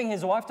godly in giving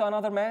his wife to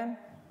another man?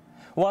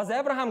 Was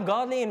Abraham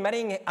godly in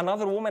marrying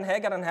another woman,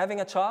 Hagar, and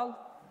having a child?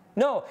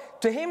 No.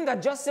 To him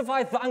that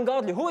justifies the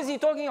ungodly. Who is he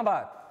talking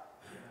about?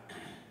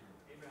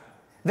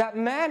 That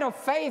man of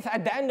faith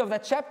at the end of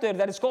that chapter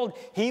that is called,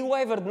 he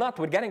wavered not.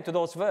 We're getting to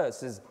those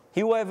verses.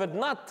 He wavered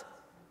not,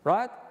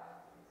 right?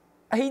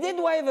 He did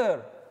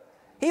waver.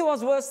 He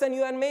was worse than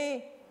you and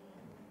me.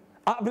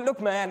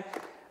 Look, man,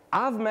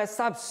 I've messed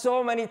up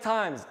so many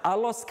times. I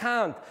lost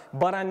count,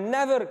 but I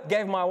never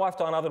gave my wife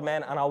to another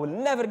man, and I will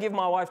never give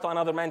my wife to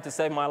another man to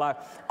save my life.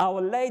 I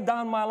will lay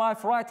down my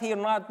life right here,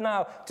 right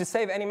now, to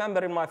save any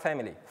member in my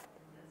family.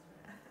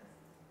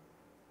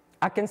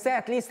 I can say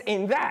at least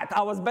in that,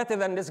 I was better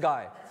than this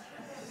guy.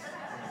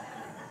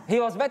 He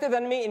was better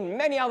than me in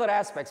many other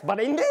aspects. But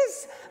in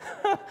this,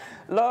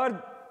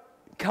 Lord,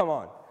 come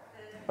on.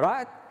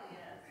 Right?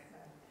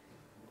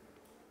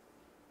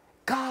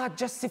 God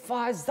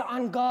justifies the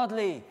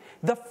ungodly,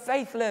 the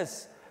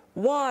faithless.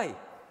 Why?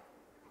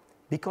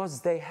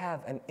 Because they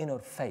have an inner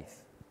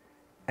faith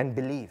and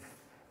belief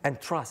and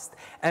trust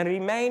and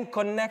remain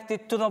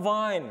connected to the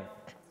vine,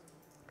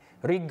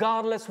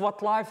 regardless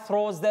what life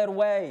throws their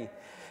way.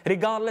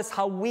 Regardless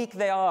how weak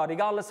they are,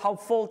 regardless how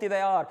faulty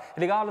they are,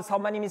 regardless how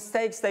many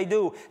mistakes they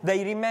do,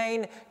 they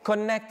remain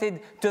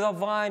connected to the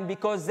vine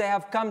because they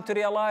have come to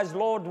realize,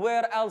 Lord,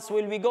 where else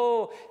will we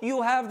go?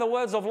 You have the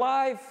words of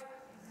life.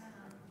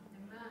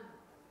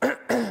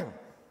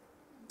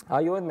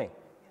 Are you with me?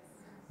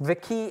 The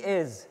key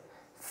is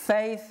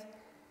faith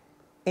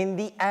in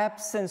the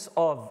absence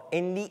of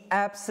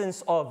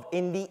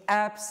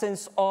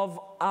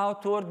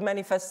outward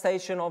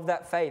manifestation of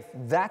that faith.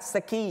 That's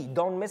the key.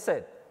 Don't miss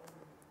it.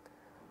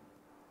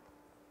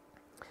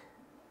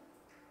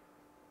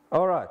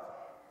 All right.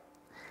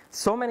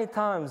 So many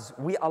times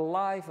we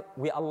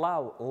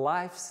allow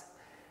life's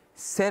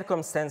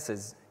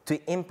circumstances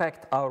to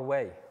impact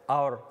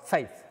our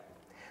faith.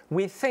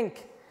 We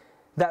think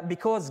that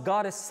because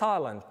God is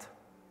silent,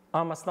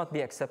 I must not be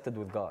accepted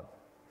with God.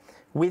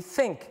 We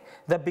think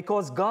that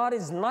because God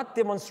is not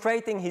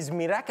demonstrating his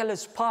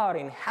miraculous power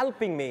in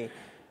helping me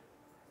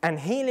and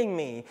healing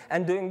me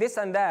and doing this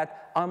and that,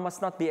 I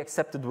must not be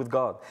accepted with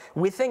God.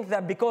 We think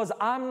that because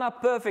I'm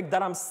not perfect,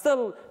 that I'm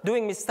still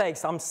doing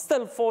mistakes, I'm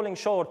still falling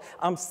short,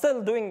 I'm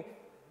still doing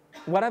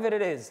whatever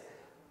it is,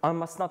 I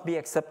must not be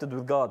accepted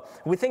with God.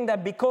 We think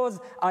that because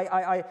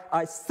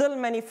I still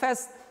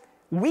manifest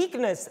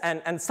weakness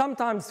and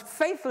sometimes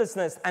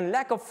faithlessness and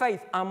lack of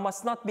faith, I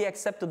must not be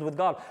accepted with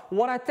God.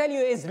 What I tell you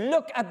is,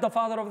 look at the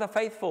Father of the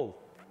faithful.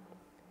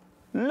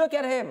 Look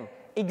at him.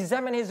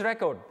 Examine his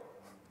record.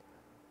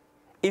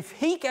 If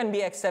he can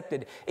be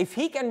accepted, if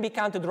he can be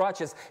counted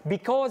righteous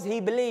because he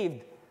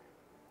believed,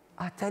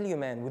 I tell you,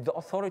 man, with the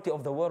authority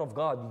of the Word of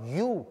God,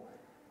 you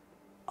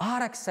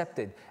are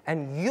accepted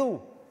and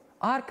you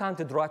are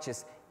counted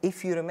righteous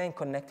if you remain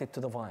connected to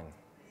the vine.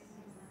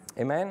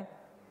 Amen?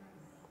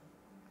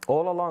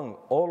 All along,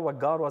 all what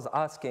God was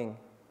asking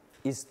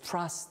is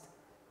trust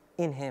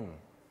in Him.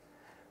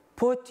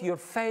 Put your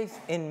faith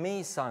in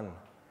me, son.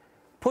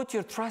 Put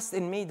your trust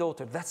in me,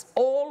 daughter. That's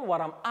all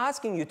what I'm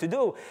asking you to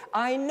do.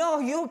 I know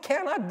you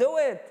cannot do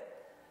it.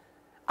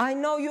 I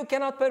know you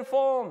cannot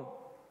perform.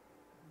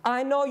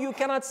 I know you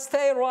cannot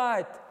stay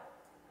right.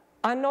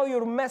 I know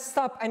you're messed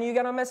up and you're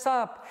going to mess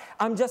up.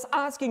 I'm just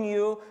asking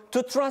you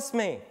to trust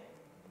me.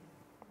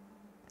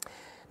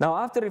 Now,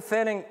 after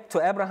referring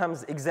to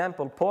Abraham's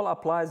example, Paul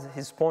applies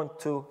his point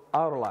to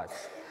our lives.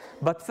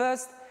 But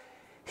first,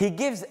 he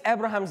gives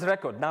Abraham's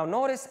record. Now,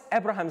 notice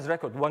Abraham's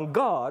record. When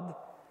God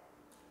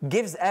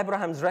gives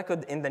Abraham's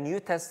record in the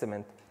New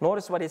Testament,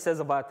 notice what he says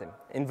about him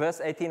in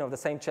verse 18 of the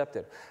same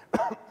chapter.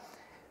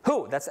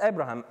 Who, that's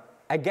Abraham,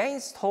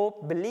 against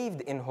hope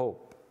believed in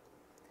hope,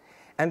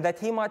 and that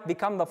he might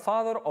become the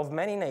father of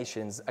many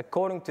nations,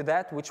 according to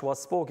that which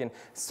was spoken,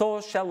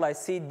 so shall thy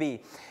seed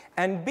be.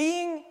 And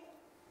being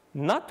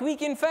not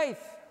weak in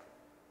faith,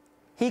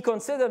 he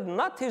considered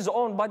not his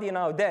own body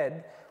now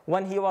dead,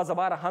 when he was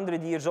about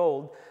 100 years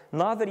old,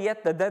 neither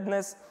yet the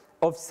deadness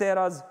of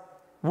Sarah's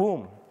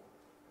womb.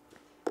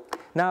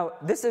 Now,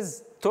 this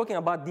is talking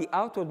about the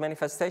outward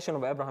manifestation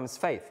of Abraham's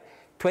faith.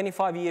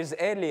 25 years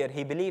earlier,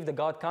 he believed that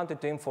God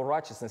counted to him for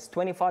righteousness.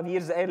 25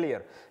 years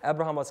earlier,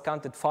 Abraham was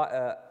counted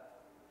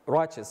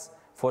righteous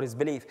for his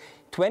belief.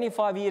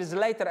 25 years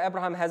later,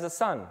 Abraham has a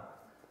son,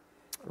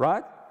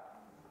 right?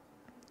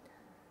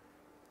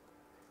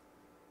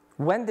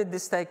 When did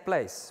this take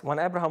place? When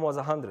Abraham was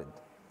 100.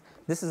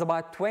 This is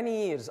about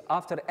 20 years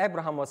after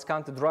Abraham was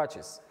counted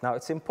righteous. Now,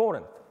 it's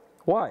important.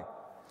 Why?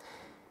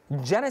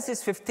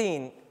 Genesis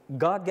 15,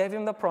 God gave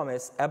him the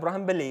promise.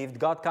 Abraham believed.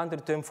 God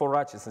counted to him for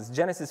righteousness.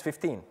 Genesis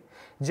 15.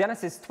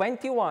 Genesis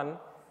 21,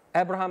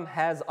 Abraham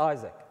has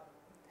Isaac.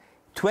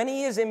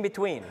 20 years in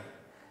between.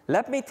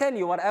 Let me tell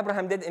you what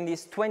Abraham did in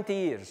these 20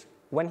 years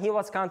when he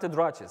was counted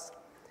righteous.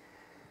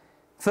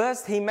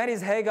 First, he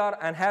marries Hagar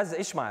and has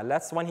Ishmael.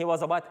 That's when he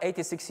was about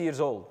 86 years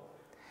old.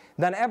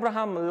 Then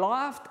Abraham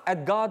laughed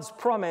at God's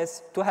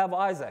promise to have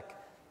Isaac.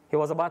 He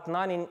was about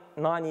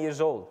 99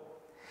 years old.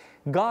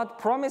 God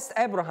promised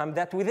Abraham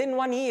that within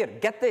 1 year,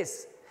 get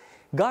this,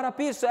 God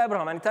appears to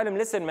Abraham and tells him,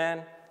 listen,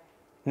 man,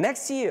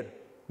 next year,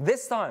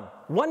 this time,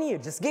 1 year,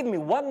 just give me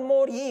 1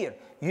 more year,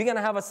 you're going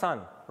to have a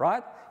son,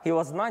 right? He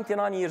was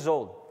 99 years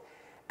old.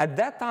 At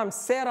that time,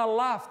 Sarah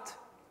laughed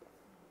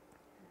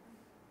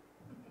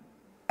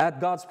at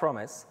God's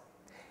promise.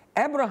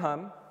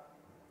 Abraham,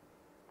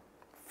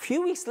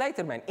 few weeks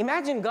later, man,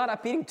 imagine God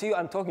appearing to you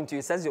and talking to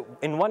you, says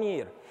in 1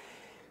 year.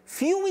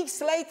 Few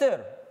weeks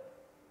later,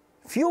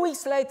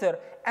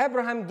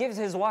 Abraham gives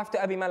his wife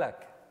to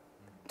Abimelech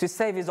to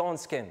save his own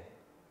skin.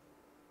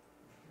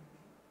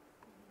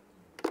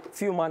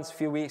 Few months,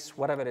 few weeks,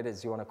 whatever it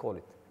is you want to call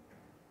it.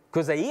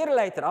 Because a year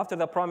later, after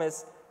the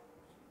promise,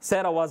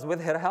 Sarah was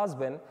with her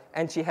husband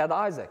and she had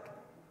Isaac.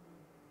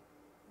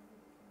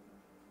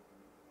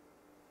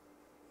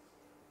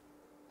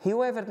 He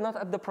wavered not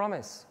at the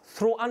promise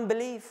through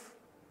unbelief.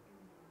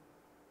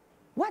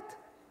 What?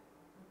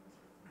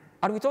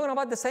 Are we talking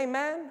about the same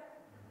man?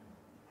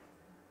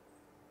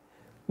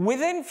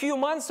 Within few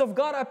months of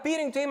God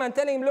appearing to him and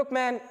telling him, look,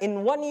 man,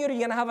 in 1 year you're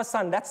going to have a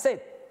son. That's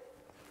it.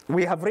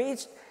 We have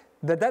reached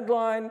the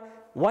deadline.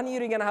 1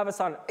 year you're going to have a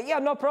son. Yeah,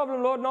 no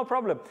problem, Lord, no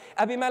problem.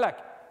 Abimelech,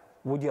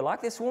 would you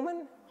like this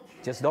woman?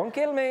 Just don't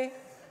kill me.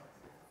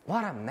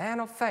 What a man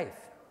of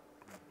faith.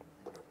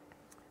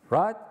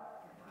 Right?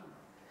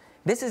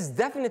 This is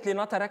definitely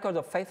not a record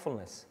of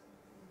faithfulness.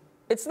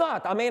 It's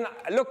not. I mean,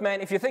 look, man,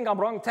 if you think I'm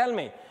wrong, tell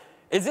me.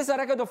 Is this a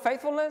record of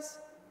faithfulness?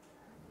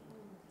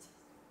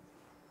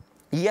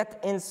 Yet,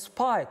 in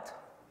spite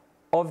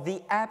of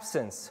the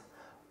absence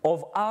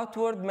of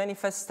outward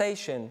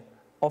manifestation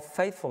of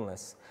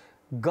faithfulness,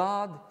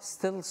 God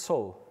still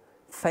saw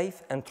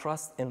faith and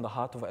trust in the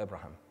heart of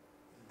Abraham.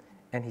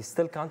 And he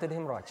still counted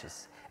him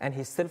righteous. And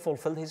he still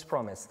fulfilled his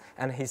promise.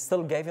 And he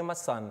still gave him a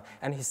son.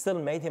 And he still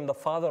made him the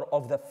father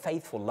of the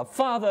faithful. The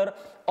father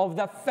of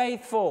the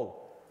faithful.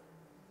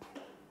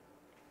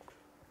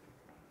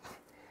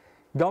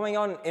 Going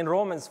on in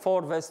Romans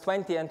 4, verse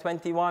 20 and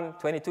 21,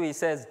 22, he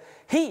says,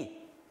 he,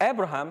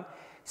 Abraham,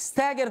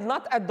 staggered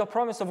not at the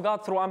promise of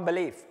God through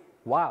unbelief.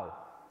 Wow.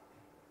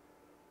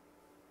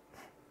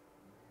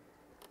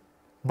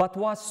 But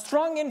was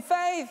strong in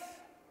faith,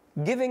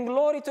 giving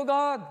glory to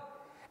God,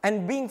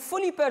 and being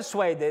fully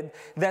persuaded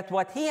that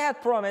what he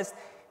had promised,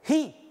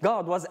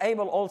 God, was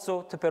able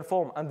also to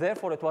perform, and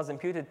therefore it was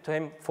imputed to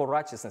him for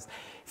righteousness.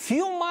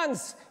 Few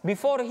months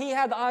before he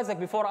had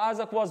Isaac, before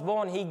Isaac was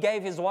born, he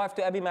gave his wife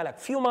to Abimelech.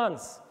 Few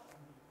months.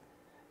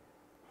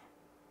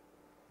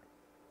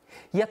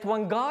 Yet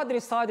when God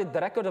recited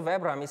the record of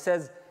Abraham, he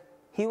says,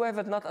 He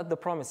wavered not at the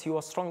promise. He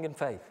was strong in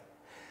faith.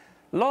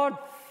 Lord,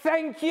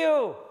 thank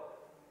you.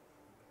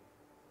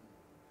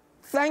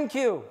 Thank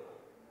you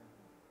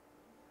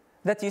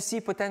that you see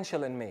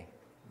potential in me.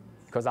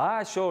 Because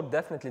I sure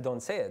definitely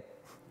don't see it.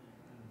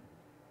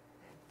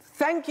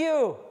 Thank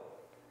you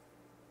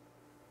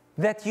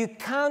that you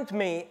count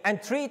me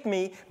and treat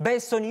me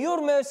based on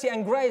your mercy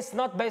and grace,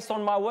 not based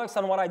on my works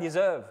and what I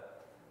deserve.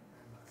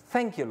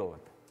 Thank you, Lord.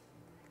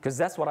 Because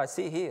that's what I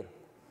see here.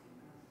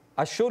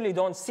 I surely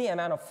don't see a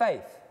man of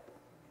faith.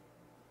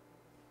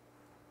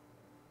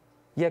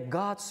 Yet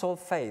God saw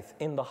faith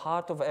in the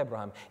heart of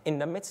Abraham, in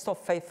the midst of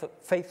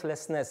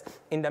faithlessness,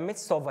 in the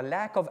midst of a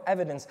lack of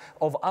evidence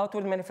of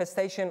outward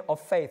manifestation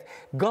of faith.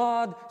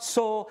 God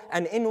saw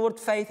an inward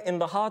faith in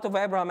the heart of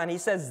Abraham, and he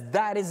says,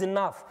 that is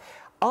enough.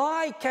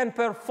 I can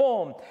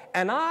perform,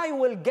 and I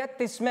will get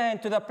this man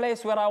to the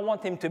place where I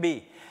want him to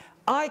be.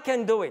 I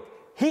can do it.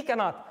 He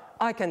cannot.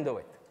 I can do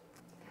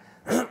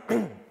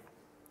it.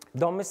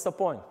 Don't miss the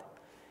point.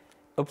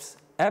 Oops.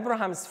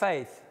 Abraham's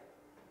faith,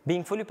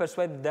 being fully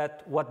persuaded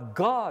that what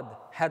God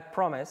had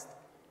promised,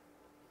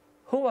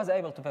 who was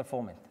able to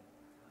perform it?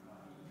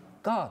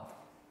 God.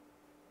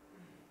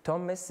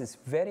 Don't miss this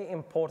very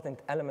important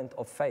element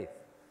of faith.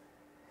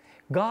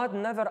 God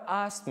never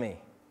asked me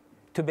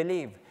to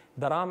believe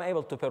that I'm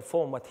able to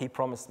perform what he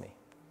promised me.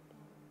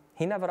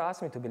 He never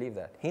asked me to believe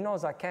that. He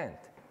knows I can't.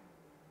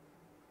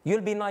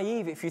 You'll be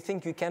naive if you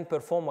think you can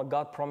perform what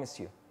God promised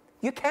you.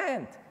 You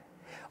can't.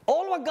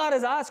 All what God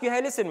has asked you,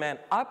 hey, listen, man,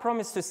 I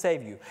promise to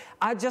save you.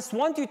 I just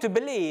want you to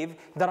believe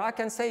that I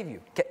can save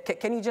you.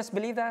 Can you just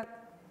believe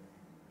that?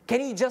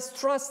 Can you just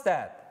trust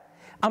that?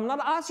 I'm not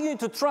asking you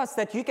to trust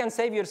that you can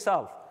save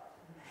yourself.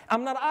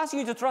 I'm not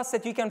asking you to trust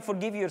that you can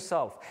forgive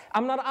yourself.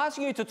 I'm not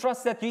asking you to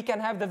trust that you can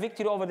have the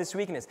victory over this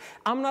weakness.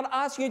 I'm not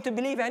asking you to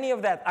believe any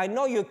of that. I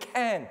know you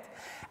can't.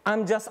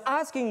 I'm just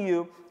asking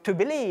you to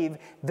believe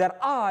that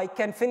I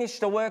can finish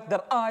the work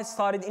that I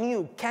started in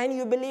you. Can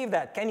you believe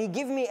that? Can you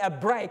give me a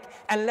break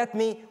and let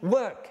me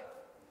work?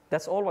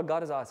 That's all what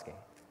God is asking.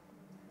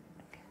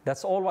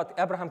 That's all what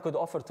Abraham could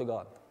offer to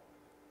God.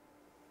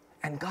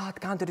 And God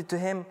counted it to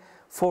him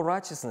for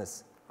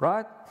righteousness,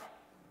 right?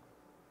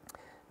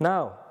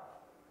 Now,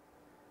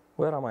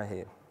 where am I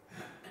here?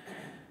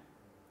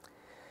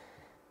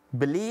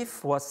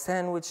 Belief was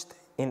sandwiched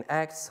in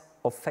acts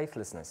of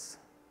faithlessness.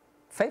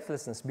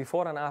 Faithlessness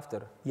before and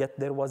after, yet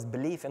there was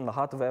belief in the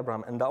heart of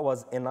Abraham, and that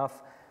was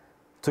enough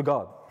to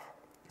God.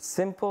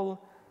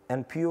 Simple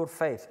and pure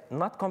faith,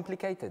 not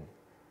complicated.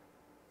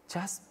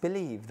 Just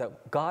believe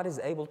that God is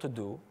able to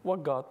do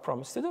what God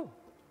promised to do.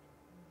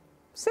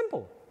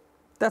 Simple.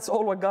 That's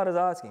all what God is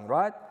asking,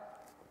 right?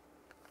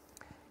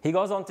 He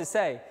goes on to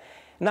say,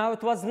 now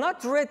it was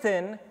not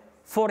written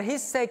for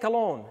his sake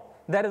alone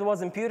that it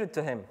was imputed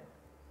to him,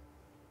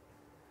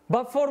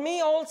 but for me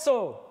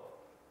also,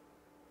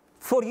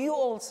 for you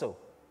also,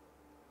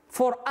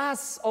 for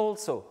us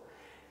also,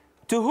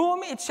 to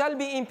whom it shall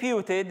be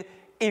imputed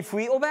if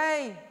we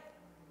obey,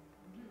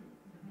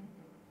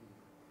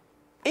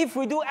 if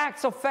we do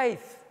acts of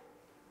faith,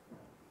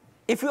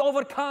 if we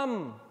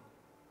overcome.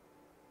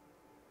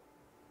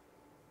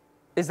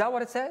 Is that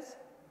what it says?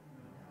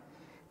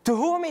 To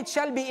whom it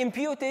shall be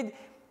imputed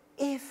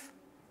if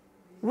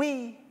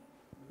we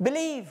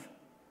believe,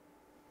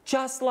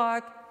 just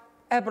like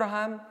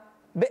Abraham.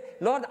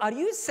 Lord, are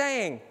you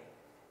saying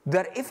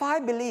that if I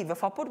believe,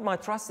 if I put my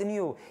trust in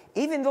you,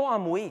 even though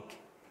I'm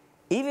weak,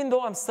 even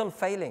though I'm still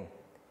failing,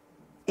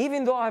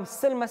 even though I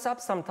still mess up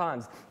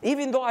sometimes,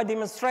 even though I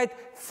demonstrate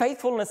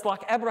faithfulness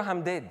like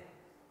Abraham did,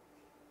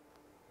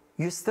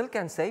 you still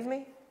can save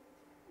me?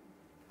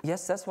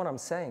 Yes, that's what I'm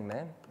saying,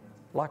 man.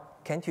 Like,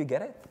 can't you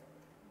get it?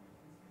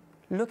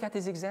 Look at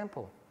his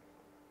example.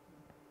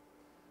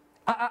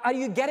 Are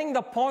you getting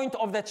the point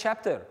of the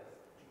chapter?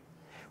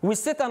 We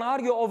sit and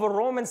argue over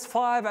Romans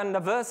 5 and the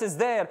verses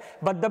there,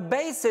 but the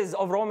basis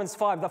of Romans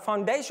 5, the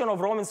foundation of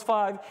Romans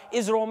 5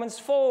 is Romans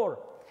 4.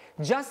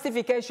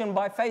 Justification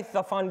by faith,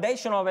 the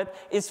foundation of it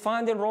is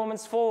found in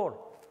Romans 4.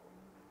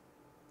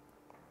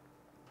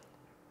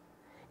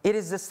 It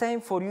is the same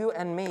for you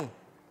and me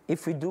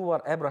if we do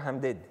what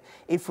Abraham did.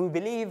 If we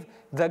believe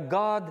that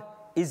God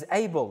is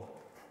able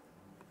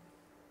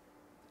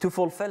to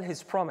fulfill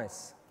his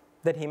promise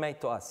that he made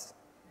to us.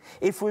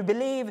 If we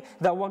believe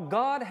that what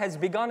God has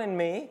begun in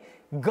me,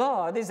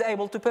 God is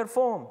able to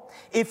perform.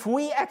 If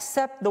we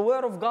accept the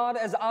Word of God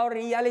as our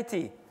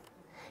reality,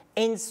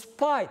 in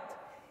spite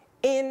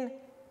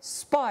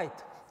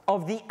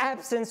of the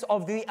absence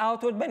of the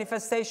outward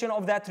manifestation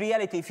of that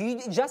reality, if you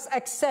just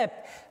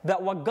accept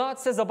that what God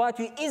says about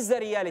you is the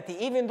reality,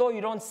 even though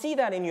you don't see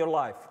that in your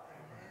life.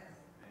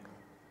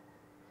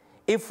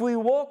 If we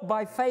walk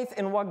by faith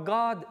in what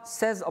God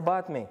says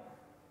about me,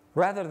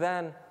 rather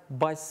than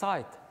by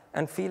sight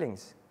and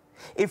feelings.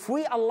 If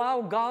we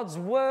allow God's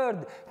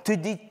word to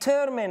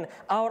determine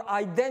our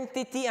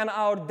identity and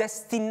our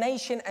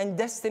destination and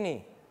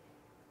destiny,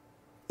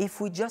 if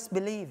we just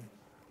believe,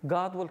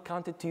 God will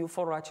count it to you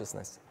for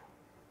righteousness.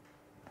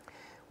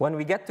 When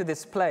we get to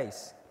this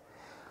place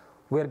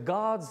where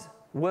God's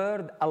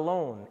word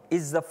alone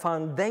is the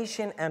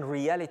foundation and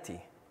reality.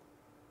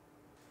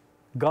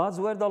 God's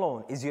word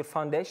alone is your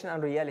foundation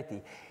and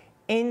reality,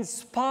 in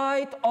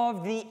spite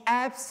of the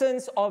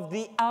absence of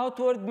the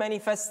outward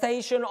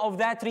manifestation of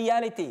that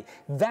reality.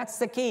 That's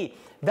the key.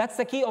 That's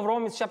the key of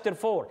Romans chapter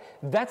 4.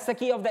 That's the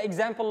key of the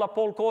example that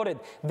Paul quoted.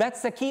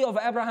 That's the key of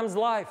Abraham's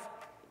life.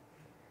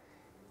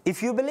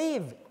 If you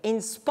believe,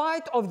 in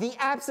spite of the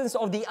absence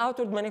of the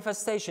outward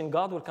manifestation,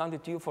 God will count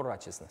it to you for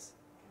righteousness.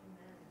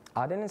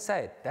 I didn't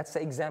say it. That's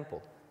the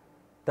example.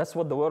 That's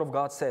what the Word of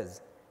God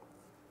says.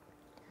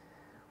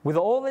 With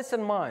all this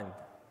in mind,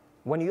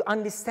 when you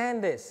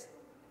understand this,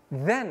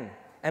 then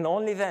and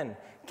only then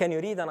can you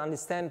read and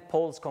understand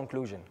Paul's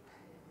conclusion.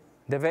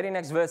 The very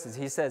next verses,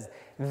 he says,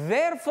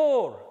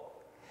 therefore,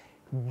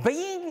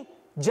 being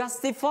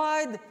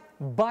justified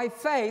by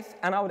faith,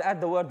 and I would add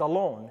the word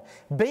alone,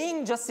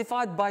 being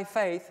justified by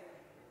faith,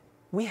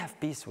 we have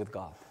peace with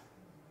God.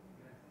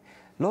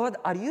 Lord,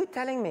 are you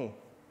telling me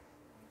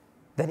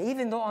that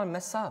even though I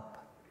mess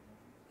up,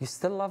 you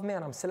still love me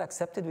and I'm still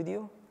accepted with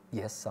you?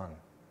 Yes, son.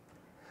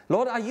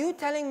 Lord, are you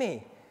telling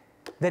me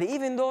that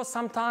even though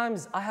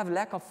sometimes I have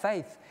lack of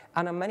faith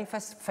and I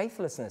manifest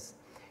faithlessness,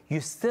 you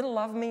still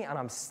love me and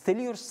I'm still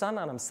your son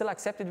and I'm still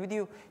accepted with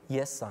you?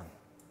 Yes, son.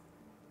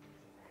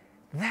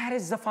 That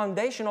is the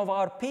foundation of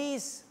our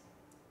peace.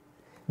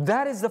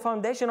 That is the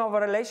foundation of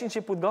our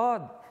relationship with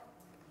God.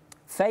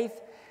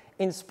 Faith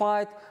in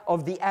spite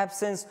of the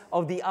absence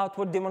of the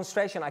outward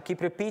demonstration. I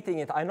keep repeating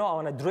it. I know I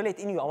want to drill it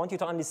in you. I want you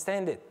to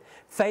understand it.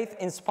 Faith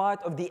in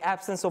spite of the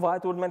absence of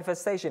outward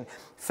manifestation.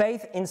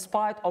 Faith in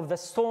spite of the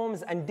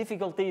storms and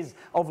difficulties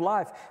of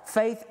life.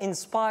 Faith in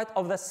spite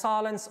of the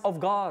silence of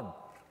God.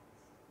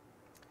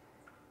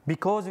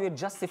 Because we are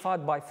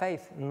justified by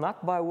faith,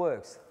 not by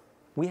works,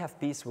 we have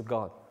peace with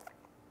God.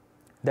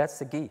 That's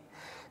the key.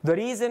 The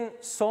reason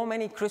so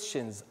many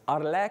Christians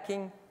are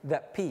lacking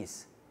that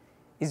peace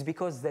is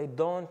because they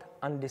don't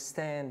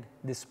understand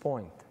this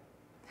point.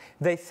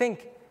 They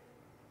think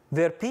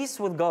their peace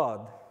with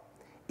God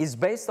is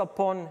based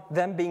upon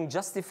them being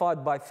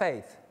justified by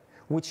faith,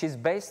 which is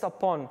based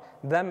upon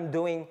them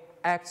doing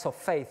acts of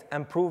faith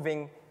and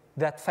proving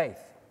that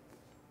faith.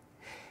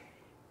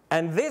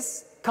 And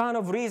this kind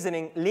of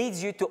reasoning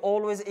leads you to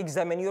always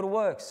examine your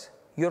works,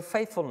 your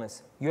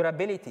faithfulness, your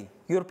ability,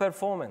 your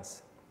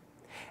performance.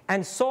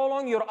 And so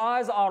long your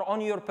eyes are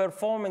on your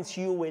performance,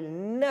 you will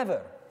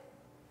never,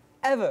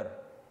 ever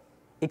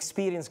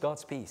experience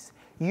God's peace.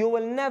 You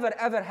will never,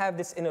 ever have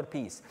this inner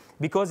peace.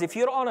 Because if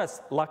you're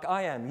honest, like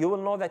I am, you will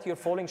know that you're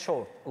falling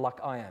short,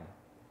 like I am.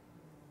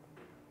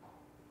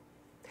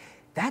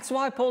 That's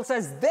why Paul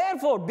says,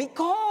 therefore,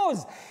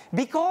 because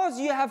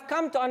you have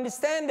come to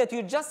understand that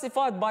you're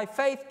justified by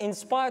faith in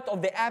spite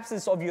of the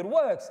absence of your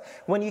works,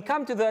 when you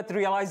come to that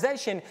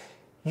realization,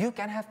 you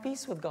can have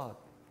peace with God.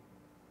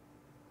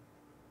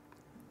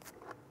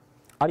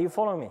 Are you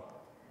following me?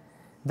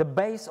 The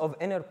base of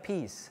inner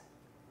peace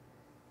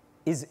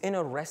is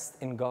inner rest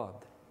in God.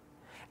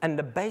 And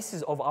the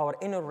basis of our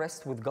inner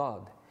rest with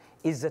God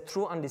is the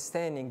true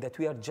understanding that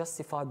we are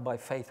justified by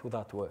faith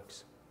without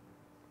works.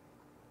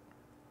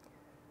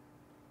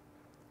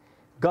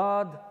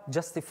 God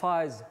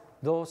justifies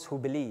those who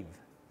believe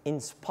in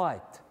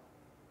spite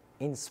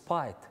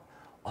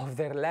of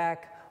their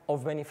lack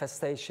of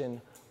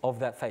manifestation of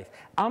that faith.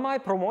 Am I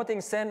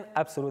promoting sin?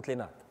 Absolutely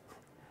not.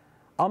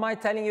 Am I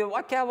telling you,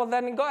 okay, well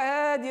then go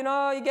ahead,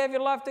 you gave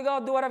your life to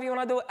God, do whatever you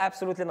want to do?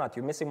 Absolutely not.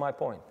 You're missing my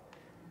point.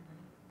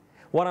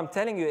 What I'm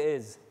telling you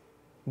is,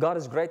 God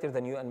is greater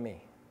than you and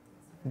me.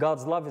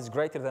 God's love is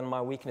greater than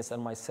my weakness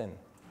and my sin.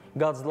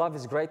 God's love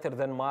is greater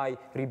than my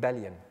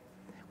rebellion.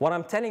 What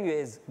I'm telling you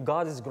is,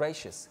 God is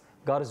gracious.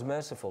 God is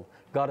merciful.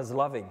 God is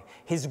loving.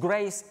 His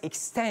grace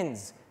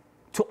extends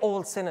to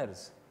all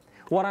sinners.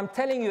 What I'm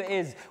telling you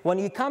is, when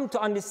you come to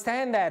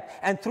understand that,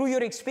 and through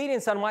your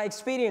experience and my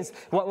experience,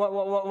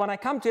 when I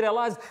come to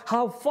realize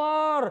how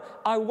far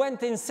I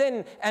went in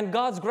sin and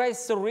God's grace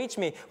still reached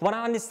me, when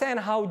I understand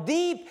how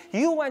deep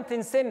you went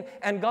in sin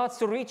and God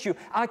still reached you,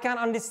 I can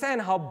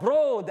understand how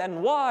broad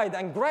and wide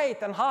and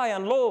great and high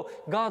and low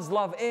God's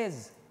love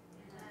is.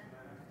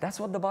 That's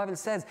what the Bible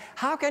says.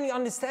 How can you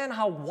understand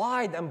how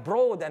wide and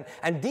broad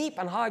and deep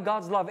and high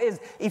God's love is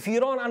if you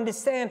don't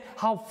understand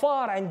how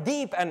far and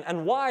deep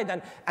and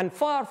wide and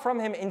far from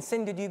Him in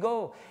sin did you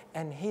go?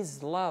 And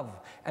His love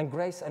and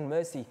grace and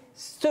mercy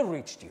still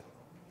reached you.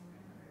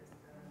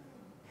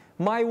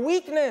 My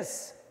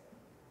weakness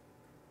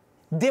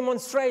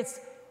demonstrates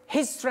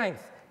His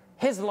strength,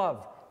 His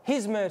love,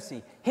 His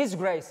mercy, His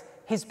grace,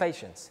 His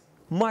patience.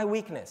 My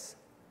weakness.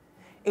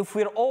 If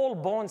we're all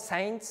born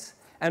saints,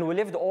 and we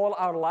lived all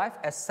our life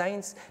as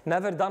saints,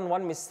 never done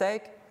one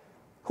mistake,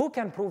 who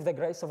can prove the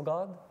grace of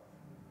God?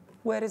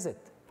 Where is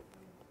it?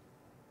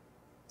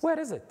 Where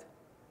is it?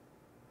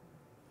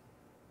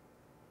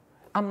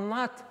 I'm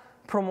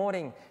not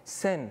promoting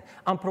sin.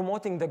 I'm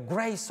promoting the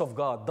grace of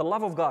God, the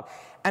love of God.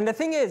 And the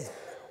thing is,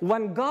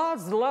 when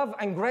God's love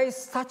and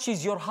grace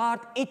touches your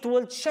heart, it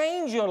will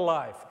change your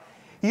life.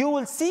 You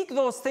will seek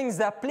those things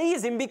that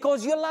please Him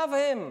because you love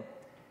Him.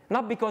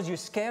 Not because you're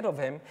scared of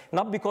him,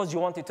 not because you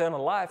want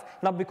eternal life,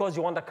 not because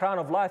you want the crown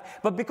of life,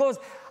 but because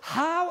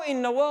how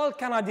in the world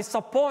can I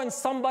disappoint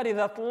somebody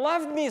that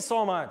loved me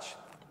so much,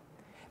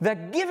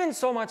 that given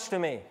so much to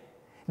me,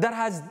 that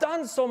has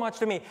done so much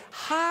to me?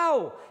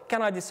 How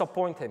can I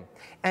disappoint him?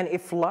 And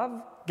if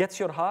love gets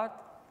your heart,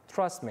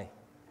 trust me,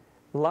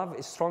 love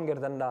is stronger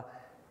than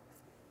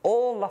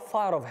all the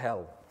fire of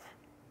hell.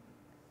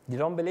 You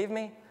don't believe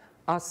me?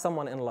 Ask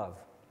someone in love.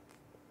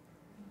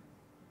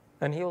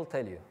 And he will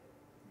tell you.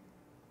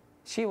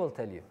 She will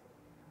tell you.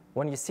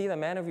 When you see the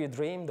man of your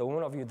dream, the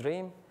woman of your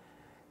dream,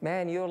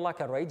 man, you're like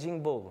a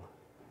raging bull.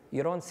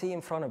 You don't see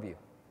in front of you.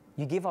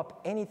 You give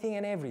up anything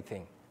and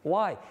everything.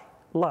 Why?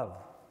 Love.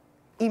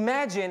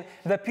 Imagine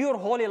the pure,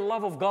 holy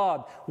love of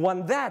God.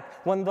 When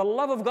the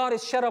love of God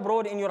is shed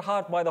abroad in your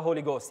heart by the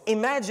Holy Ghost.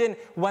 Imagine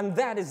when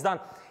that is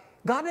done.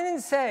 God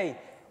didn't say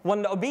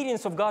when the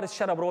obedience of God is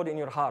shed abroad in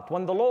your heart,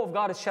 when the law of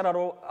God is shed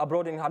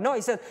abroad in your heart. No,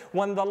 he said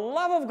when the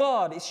love of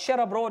God is shed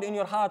abroad in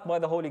your heart by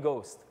the Holy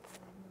Ghost.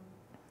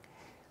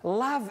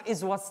 Love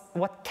is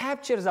what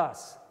captures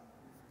us.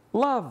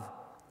 Love,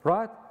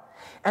 right?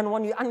 And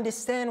when you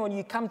understand, when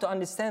you come to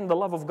understand the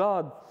love of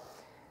God,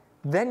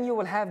 then you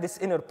will have this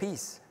inner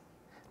peace.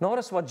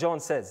 Notice what John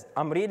says.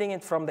 I'm reading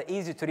it from the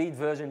easy-to-read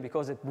version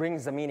because it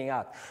brings the meaning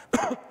out.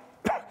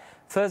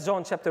 1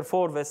 John chapter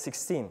 4, verse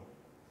 16,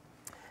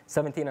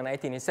 17 and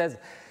 18. He says,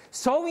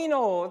 so we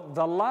know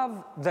the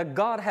love that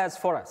God has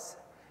for us,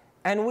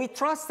 and we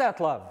trust that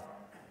love.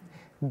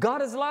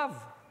 God is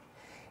love.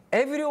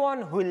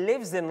 Everyone who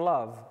lives in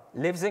love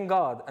lives in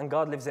God, and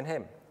God lives in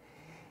him.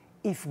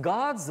 If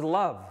God's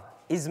love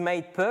is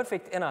made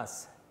perfect in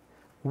us,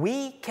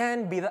 we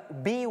can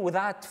be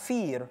without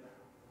fear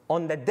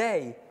on the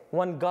day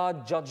when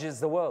God judges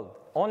the world.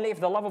 Only if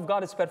the love of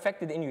God is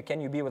perfected in you can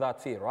you be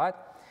without fear, right?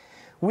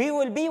 We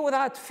will be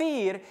without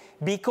fear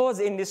because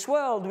in this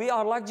world we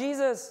are like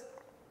Jesus.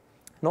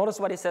 Notice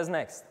what he says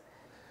next.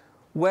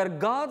 Where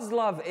God's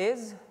love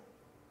is,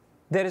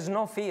 there is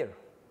no fear.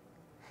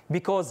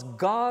 Because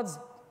God's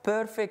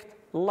perfect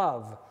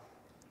love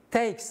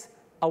takes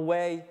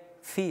away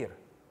fear.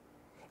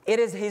 It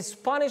is his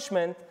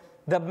punishment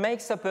that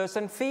makes a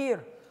person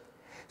fear.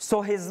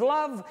 So his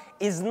love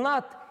is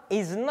not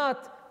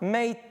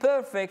made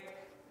perfect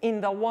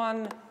in the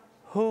one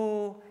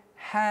who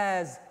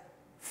has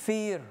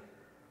fear.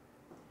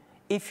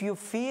 If you're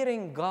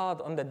fearing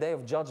God on the day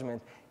of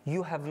judgment,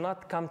 you have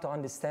not come to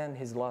understand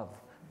his love.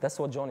 That's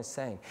what John is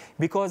saying.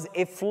 Because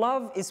if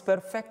love is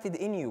perfected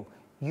in you,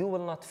 you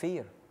will not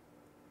fear.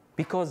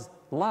 Because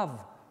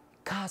love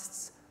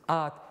casts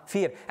out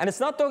fear. And it's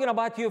not talking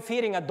about you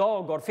fearing a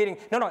dog or fearing,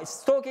 no,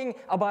 it's talking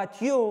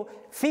about you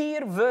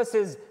fear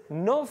versus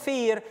no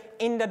fear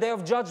in the day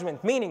of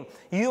judgment. Meaning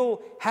you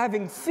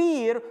having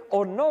fear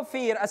or no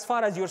fear as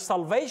far as your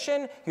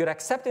salvation, your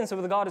acceptance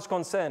with God is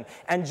concerned.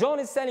 And John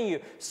is telling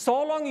you,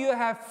 so long you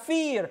have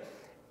fear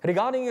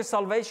regarding your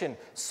salvation,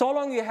 so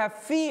long you have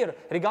fear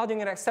regarding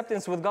your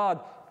acceptance with God,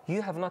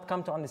 you have not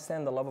come to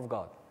understand the love of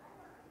God.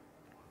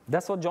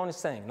 That's what John is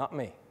saying, not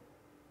me.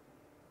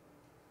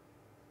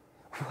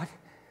 What?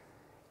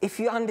 If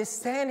you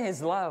understand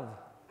his love,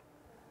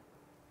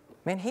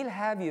 man, he'll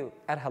have you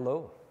at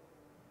hello.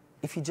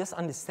 If you just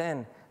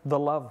understand the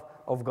love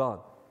of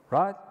God,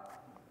 right?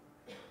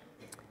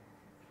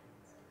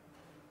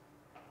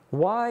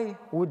 Why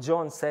would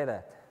John say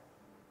that?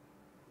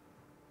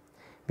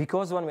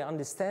 Because when we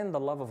understand the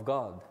love of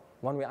God,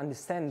 when we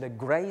understand the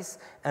grace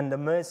and the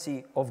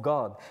mercy of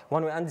God,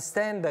 when we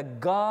understand that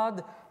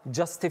God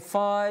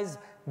justifies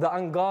the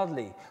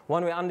ungodly,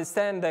 when we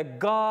understand that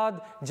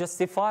God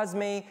justifies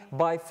me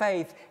by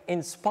faith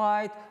in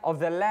spite of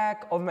the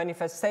lack of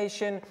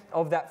manifestation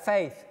of that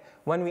faith,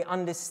 when we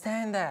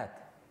understand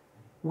that,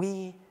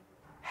 we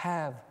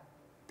have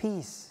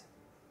peace.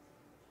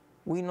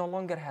 We no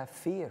longer have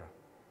fear.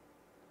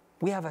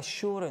 We have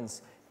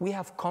assurance. We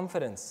have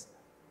confidence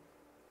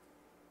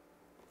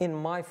in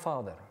my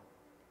Father.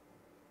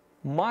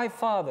 My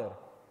Father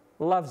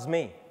loves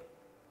me.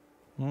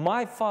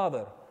 My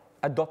Father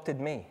adopted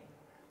me.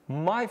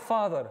 My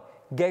Father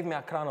gave me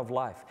a crown of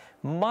life.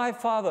 My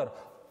Father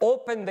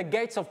opened the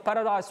gates of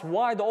paradise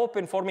wide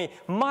open for me.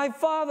 My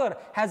Father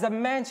has a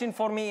mansion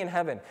for me in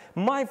heaven.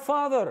 My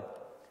Father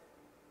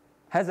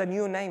has a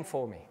new name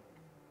for me.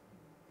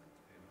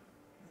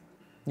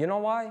 You know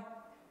why?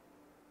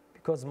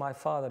 Because my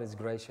Father is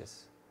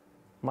gracious.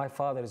 My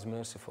Father is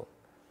merciful.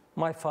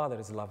 My Father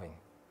is loving.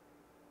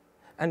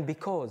 And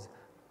because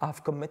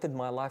I've committed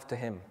my life to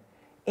him,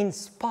 in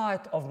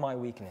spite of my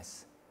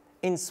weakness,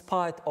 in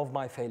spite of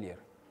my failure,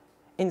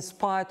 in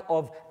spite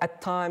of,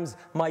 at times,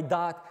 my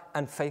doubt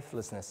and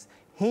faithlessness.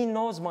 He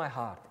knows my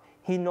heart.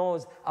 He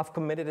knows I've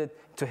committed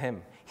it to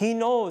him. He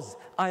knows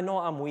I know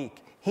I'm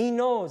weak. He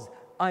knows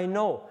I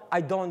know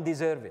I don't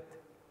deserve it.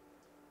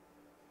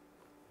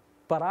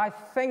 But I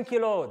thank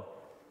you, Lord,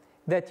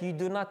 that you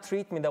do not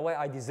treat me the way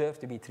I deserve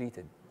to be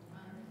treated.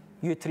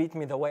 You treat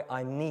me the way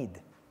I need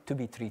to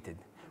be treated,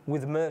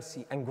 with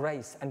mercy and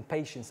grace and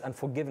patience and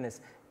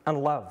forgiveness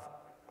and love.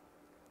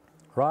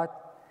 Right?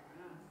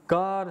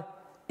 God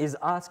is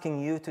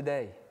asking you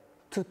today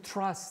to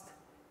trust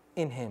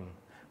in Him.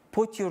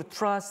 Put your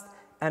trust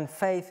and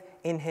faith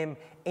in Him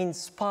in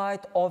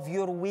spite of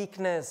your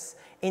weakness,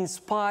 in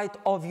spite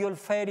of your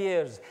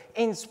failures,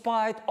 in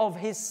spite of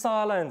His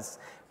silence.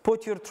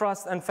 Put your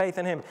trust and faith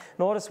in Him.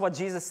 Notice what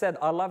Jesus said.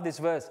 I love this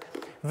verse.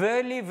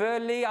 Verily,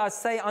 verily, I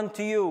say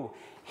unto you,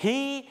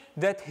 he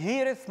that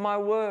heareth my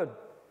word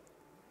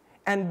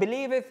and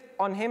believeth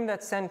on Him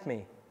that sent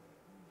me,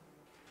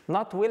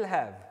 not will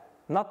have,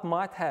 not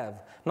might have,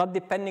 not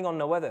depending on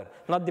the weather,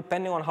 not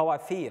depending on how I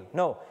feel.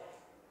 No.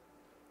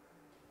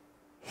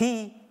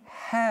 He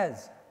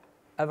has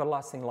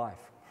everlasting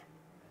life.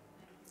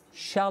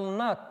 Shall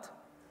not,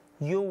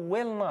 you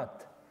will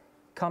not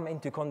come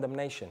into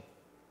condemnation.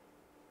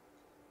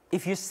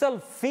 If you're still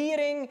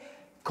fearing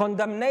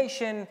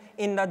condemnation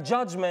in the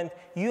judgment,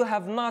 you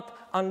have not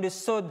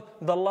understood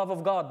the love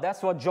of God.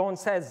 That's what John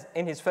says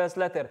in his first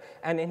letter.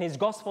 And in his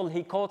gospel,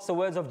 he quotes the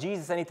words of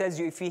Jesus, and he tells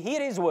you, if you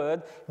hear His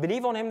word,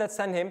 believe on Him that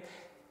sent Him,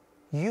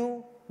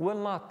 you will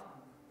not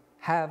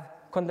have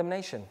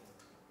condemnation.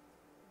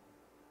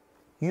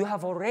 You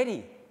have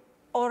already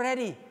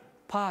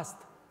passed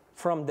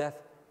from death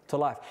to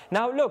life.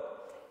 Now look,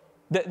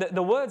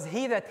 the words,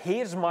 he that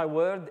hears my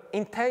word,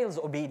 entails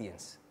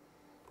obedience.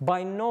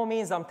 By no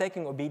means I'm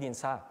taking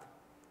obedience out.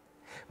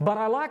 But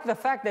I like the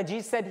fact that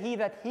Jesus said, he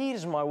that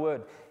hears my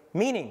word.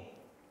 Meaning,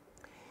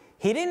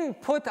 He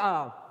didn't put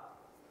a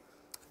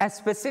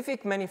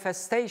specific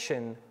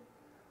manifestation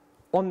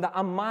on the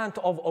amount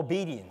of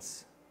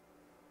obedience.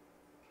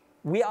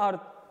 We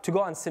are to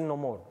go and sin no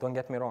more, don't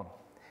get me wrong.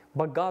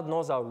 But God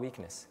knows our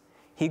weakness.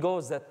 He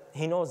knows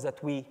that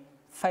we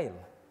fail.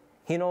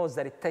 He knows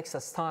that it takes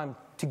us time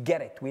to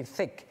get it. We're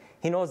thick.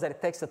 He knows that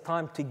it takes the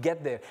time to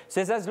get there.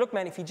 So He says, look,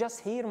 man, if you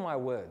just hear my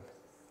word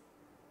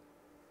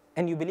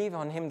and you believe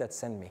on Him that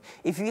sent me,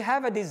 if you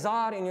have a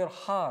desire in your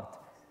heart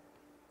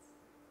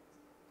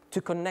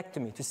to connect to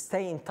me, to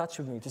stay in touch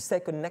with me, to stay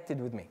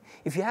connected with me,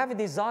 if you have a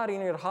desire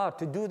in your heart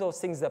to do those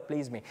things that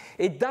please me,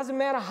 it doesn't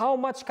matter how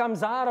much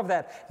comes out of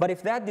that, but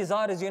if that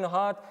desire is in your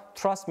heart,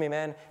 trust me,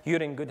 man,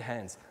 you're in good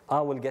hands.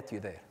 I will get you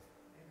there.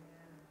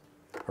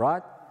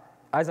 Right?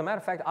 As a matter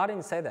of fact, I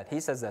didn't say that.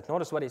 He says that.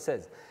 Notice what He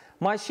says.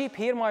 My sheep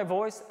hear my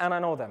voice, and I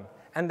know them,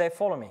 and they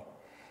follow me.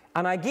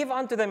 And I give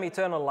unto them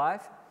eternal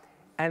life,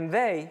 and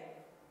they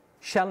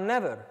shall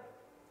never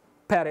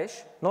perish.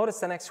 Notice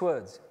the next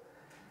words.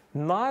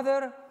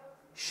 Neither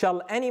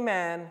shall any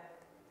man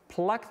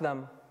pluck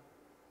them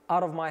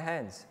out of my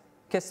hands.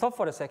 Okay, stop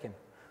for a second.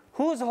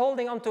 Who's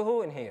holding on to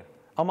who in here?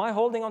 Am I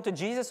holding on to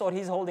Jesus, or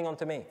He's holding on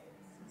to me?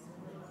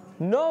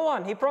 No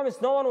one. He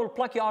promised no one will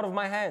pluck you out of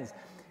my hands.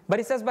 But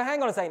He says, but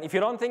hang on a second. If you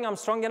don't think I'm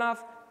strong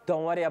enough,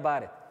 don't worry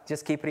about it.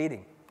 Just keep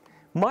reading.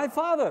 My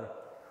Father,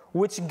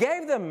 which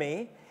gave them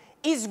me,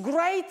 is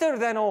greater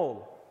than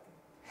all,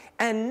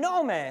 and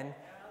no man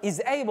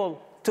is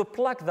able to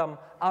pluck them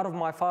out of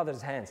my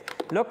Father's hands.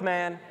 Look,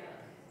 man,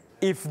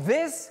 if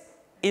this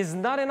is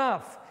not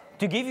enough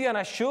to give you an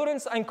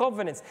assurance and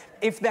confidence,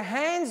 if the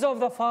hands of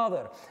the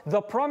Father,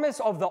 the promise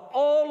of the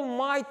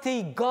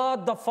Almighty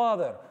God the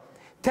Father,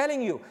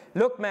 telling you,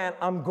 look, man,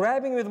 I'm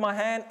grabbing with my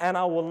hand and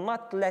I will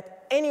not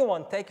let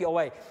anyone take you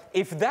away.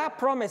 If that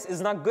promise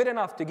is not good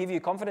enough to give you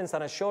confidence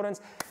and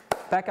assurance,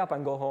 pack up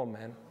and go home,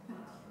 man.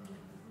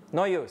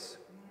 No use.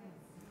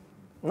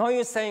 No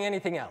use saying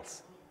anything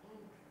else.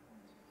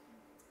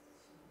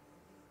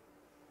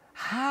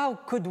 How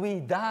could we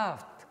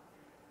doubt?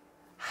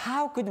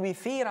 How could we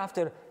fear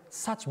after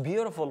such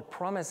beautiful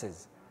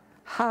promises?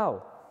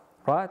 How?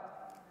 Right?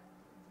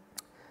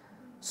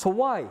 So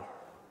why?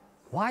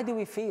 Why do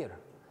we fear?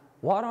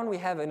 Why don't we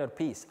have inner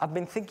peace? I've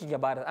been thinking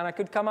about it, and I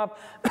could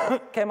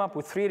came up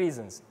with 3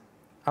 reasons.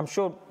 I'm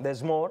sure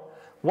there's more.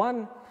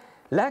 1,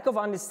 lack of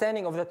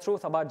understanding of the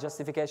truth about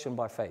justification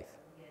by faith.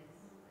 Yes.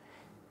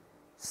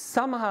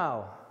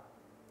 Somehow,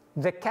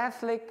 the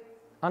Catholic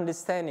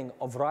understanding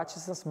of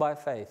righteousness by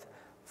faith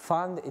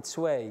found its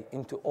way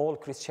into all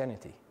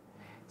Christianity.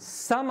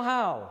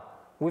 Somehow,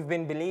 we've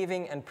been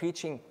believing and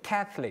preaching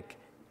Catholic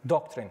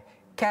doctrine,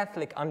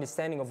 Catholic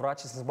understanding of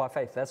righteousness by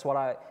faith. That's what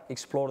I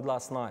explored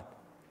last night.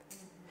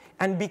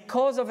 And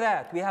because of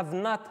that, we have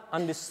not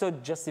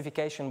understood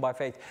justification by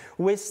faith.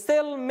 We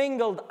still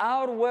mingled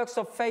our works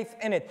of faith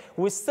in it.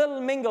 We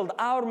still mingled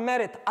our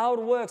merit, our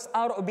works,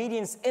 our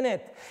obedience in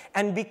it.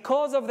 And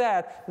because of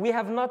that, we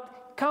have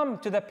not come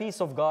to the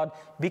peace of God,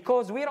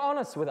 because we're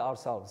honest with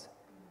ourselves.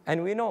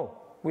 And we know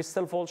we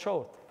still fall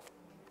short.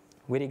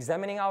 We're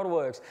examining our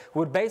works.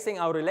 We're basing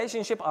our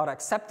relationship, our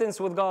acceptance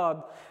with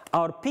God,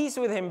 our peace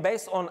with Him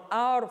based on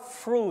our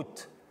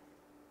fruit.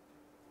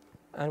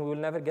 And we will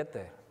never get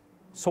there.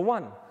 So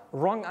 1,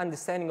 wrong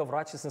understanding of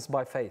righteousness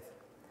by faith.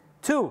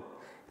 2,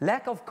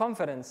 lack of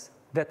confidence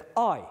that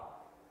I,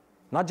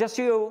 not just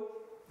you,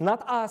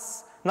 not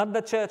us, not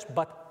the church,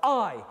 but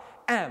I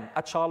am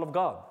a child of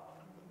God.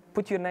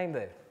 Put your name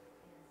there.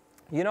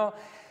 You know,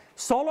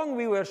 so long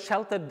we were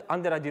sheltered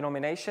under a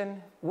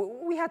denomination,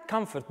 we had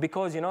comfort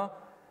because, you know,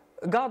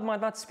 God might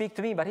not speak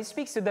to me, but He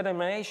speaks to the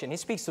denomination. He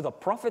speaks to the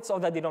prophets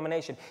of the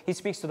denomination. He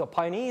speaks to the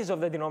pioneers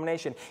of the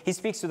denomination. He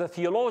speaks to the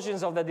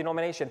theologians of the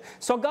denomination.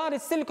 So God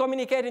is still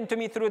communicating to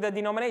me through the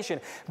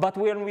denomination. But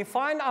when we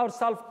find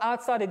ourselves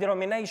outside the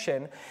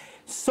denomination,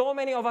 so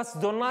many of us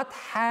do not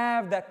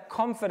have that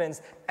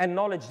confidence and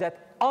knowledge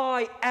that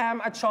I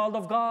am a child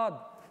of God,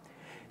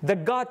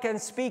 that God can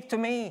speak to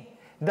me,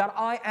 that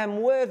I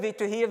am worthy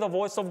to hear the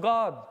voice of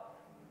God.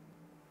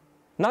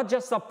 Not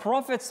just the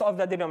prophets of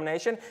the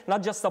denomination,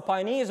 not just the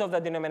pioneers of the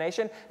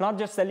denomination, not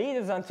just the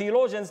leaders and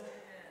theologians,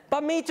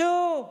 but me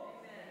too.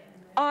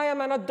 I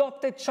am an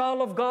adopted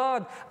child of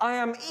God. I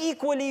am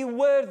equally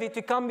worthy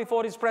to come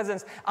before His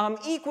presence. I'm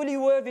equally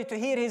worthy to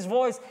hear His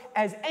voice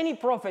as any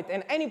prophet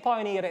and any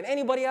pioneer and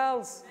anybody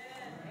else.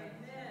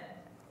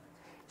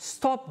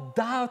 Stop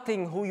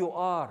doubting who you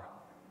are.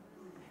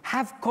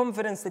 Have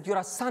confidence that you're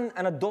a son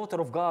and a daughter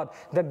of God,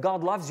 that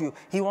God loves you.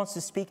 He wants to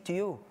speak to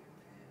you.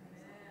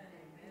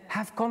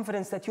 Have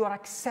confidence that you are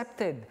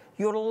accepted,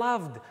 you're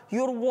loved,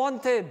 you're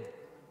wanted.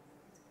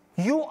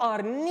 You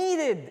are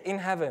needed in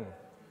heaven.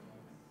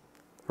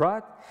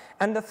 Right?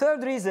 And the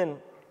third reason,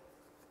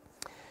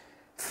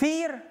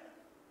 fear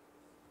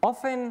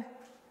often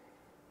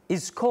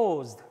is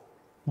caused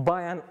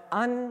by an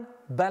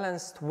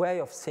unbalanced way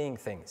of seeing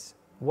things.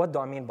 What do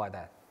I mean by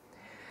that?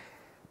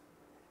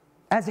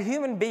 As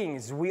human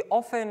beings, we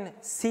often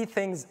see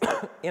things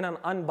in an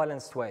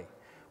unbalanced way.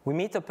 We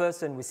meet a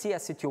person, we see a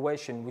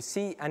situation, we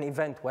see an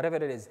event, whatever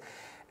it is,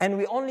 and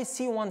we only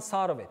see one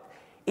side of it.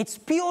 It's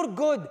pure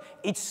good.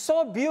 It's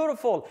so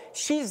beautiful.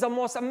 She's the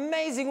most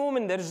amazing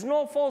woman. There's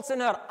no faults in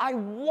her. I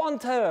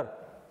want her.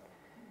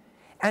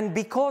 And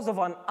because of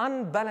an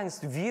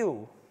unbalanced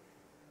view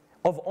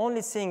of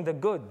only seeing the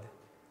good,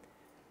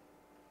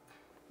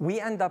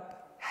 we end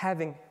up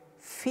having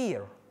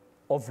fear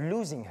of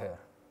losing her,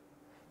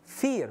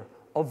 fear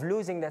of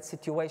losing that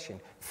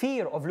situation,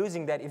 fear of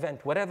losing that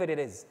event, whatever it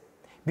is.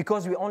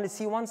 Because we only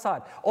see one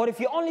side. Or if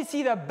you only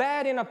see the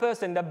bad in a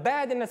person, the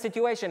bad in a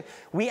situation,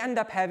 we end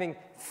up having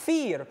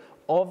fear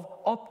of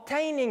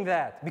obtaining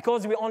that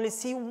because we only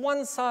see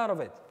one side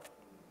of it.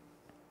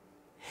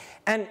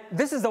 And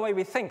this is the way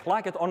we think,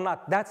 like it or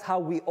not. That's how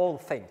we all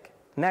think,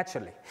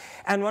 naturally.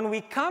 And when we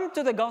come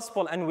to the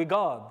gospel and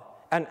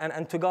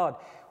to God,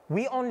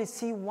 we only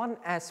see one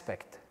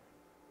aspect.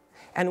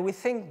 And we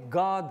think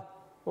God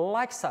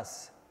likes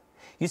us.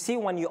 You see,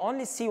 when you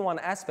only see one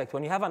aspect,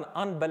 when you have an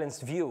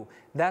unbalanced view,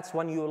 that's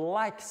when you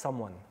like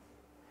someone.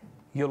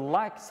 You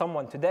like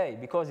someone today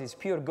because he's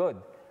pure good.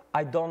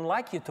 I don't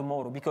like you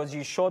tomorrow because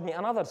you showed me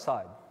another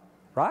side,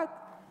 right?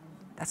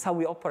 That's how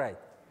we operate.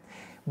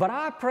 But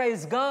I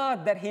praise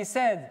God that He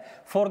said,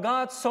 for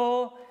God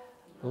so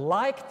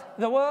liked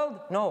the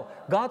world? No,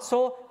 God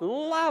so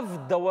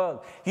loved the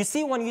world. You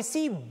see, when you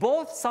see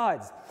both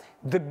sides,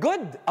 the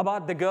good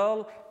about the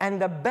girl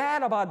and the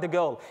bad about the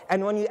girl,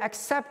 and when you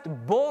accept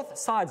both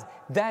sides,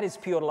 that is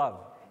pure love.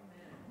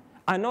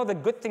 I know the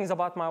good things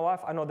about my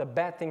wife, I know the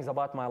bad things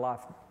about my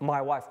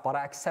wife, but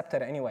I accept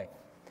her anyway.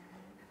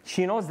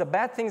 She knows the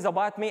bad things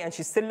about me, and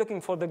she's still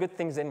looking for the good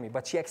things in me,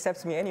 but she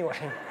accepts me anyway.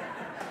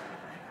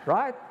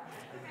 Right?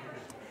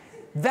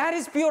 That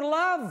is pure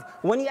love,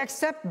 when you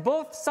accept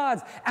both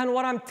sides. And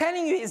what I'm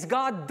telling you is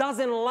God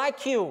doesn't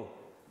like you.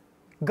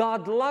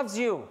 God loves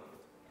you.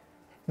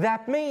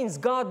 That means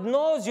God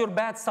knows your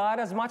bad side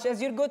as much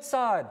as your good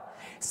side.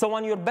 So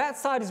when your bad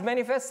side is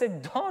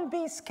manifested, don't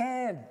be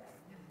scared.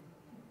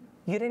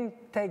 You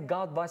didn't take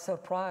God by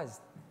surprise.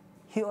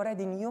 He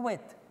already knew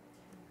it.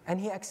 And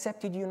He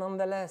accepted you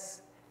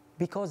nonetheless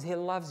because He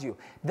loves you.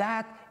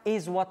 That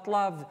is what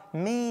love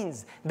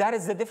means. That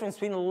is the difference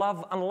between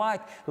love and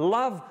like.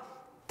 Love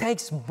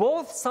takes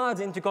both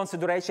sides into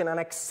consideration and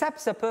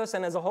accepts a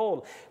person as a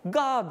whole.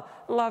 God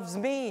loves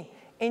me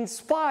in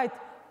spite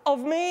of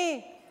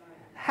me.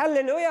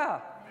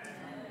 Hallelujah.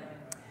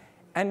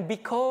 And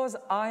because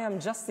I am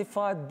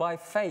justified by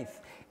faith,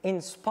 in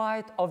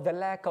spite of the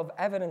lack of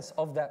evidence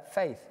of that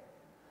faith,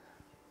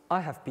 I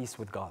have peace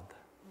with God.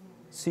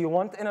 So you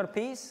want inner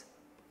peace?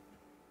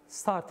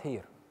 Start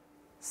here.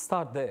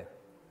 Start there.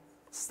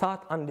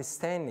 Start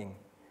understanding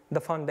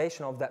the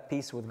foundation of that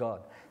peace with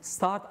God.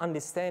 Start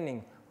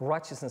understanding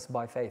righteousness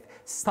by faith.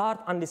 Start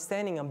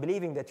understanding and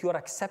believing that you are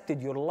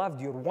accepted, you're loved,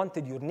 you're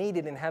wanted, you're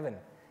needed in heaven.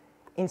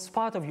 In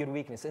spite of your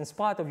weakness, in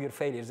spite of your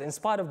failures, in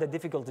spite of the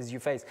difficulties you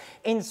face,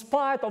 in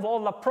spite of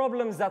all the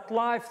problems that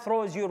life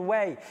throws your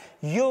way,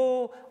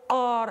 you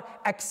are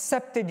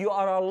accepted. You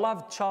are a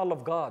loved child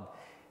of God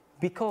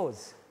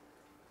because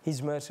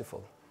He's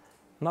merciful.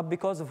 Not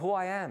because of who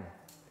I am,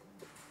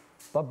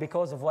 but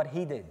because of what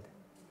He did.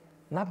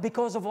 Not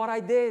because of what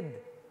I did,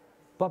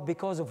 but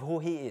because of who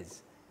He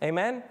is.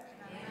 Amen?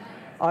 Amen.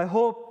 I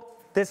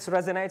hope this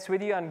resonates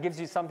with you and gives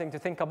you something to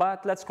think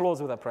about. Let's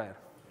close with a prayer.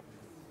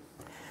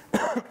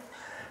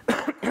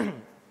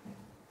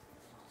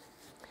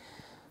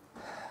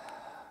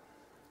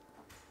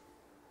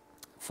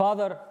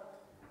 Father,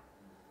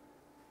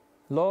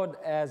 Lord,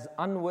 as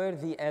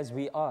unworthy as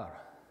we are,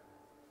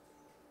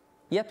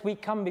 yet we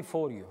come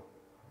before you,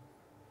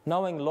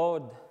 knowing,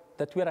 Lord,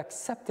 that we're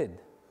accepted,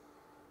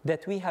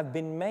 that we have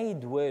been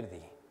made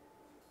worthy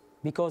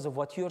because of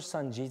what your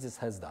Son Jesus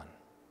has done.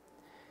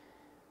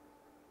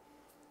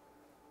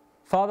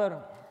 Father,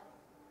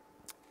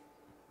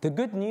 the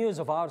good news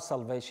of our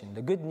salvation,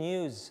 the good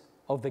news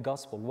of the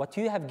gospel, what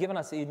you have given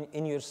us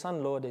in your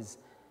Son, Lord, is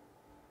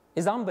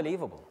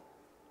unbelievable.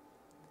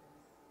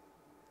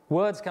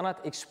 Words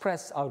cannot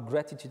express our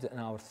gratitude and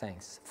our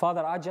thanks.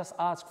 Father, I just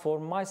ask for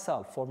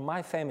myself, for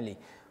my family,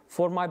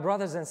 for my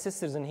brothers and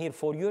sisters in here,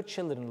 for your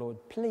children, Lord,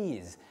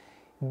 please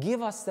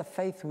give us the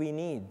faith we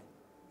need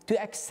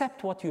to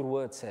accept what your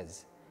word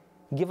says.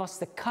 Give us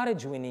the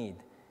courage we need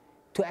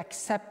to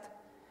accept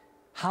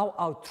how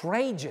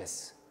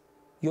outrageous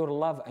your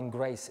love and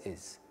grace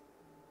is.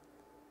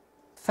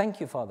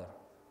 Thank you, Father,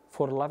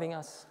 for loving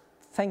us.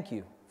 Thank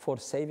you for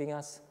saving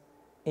us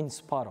in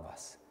spite of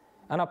us.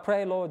 And I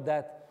pray, Lord,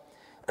 that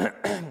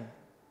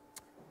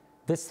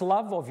this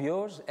love of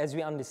yours, as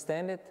we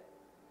understand it,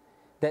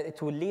 that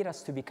it will lead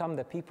us to become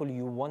the people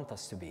you want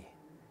us to be.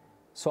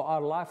 So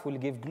our life will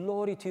give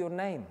glory to your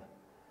name.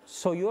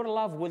 So your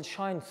love will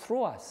shine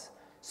through us,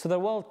 so the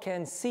world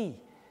can see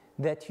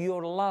that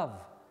your love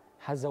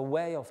has a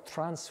way of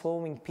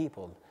transforming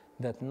people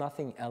that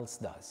nothing else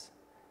does.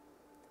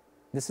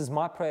 This is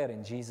my prayer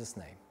in Jesus'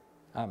 name.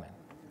 Amen.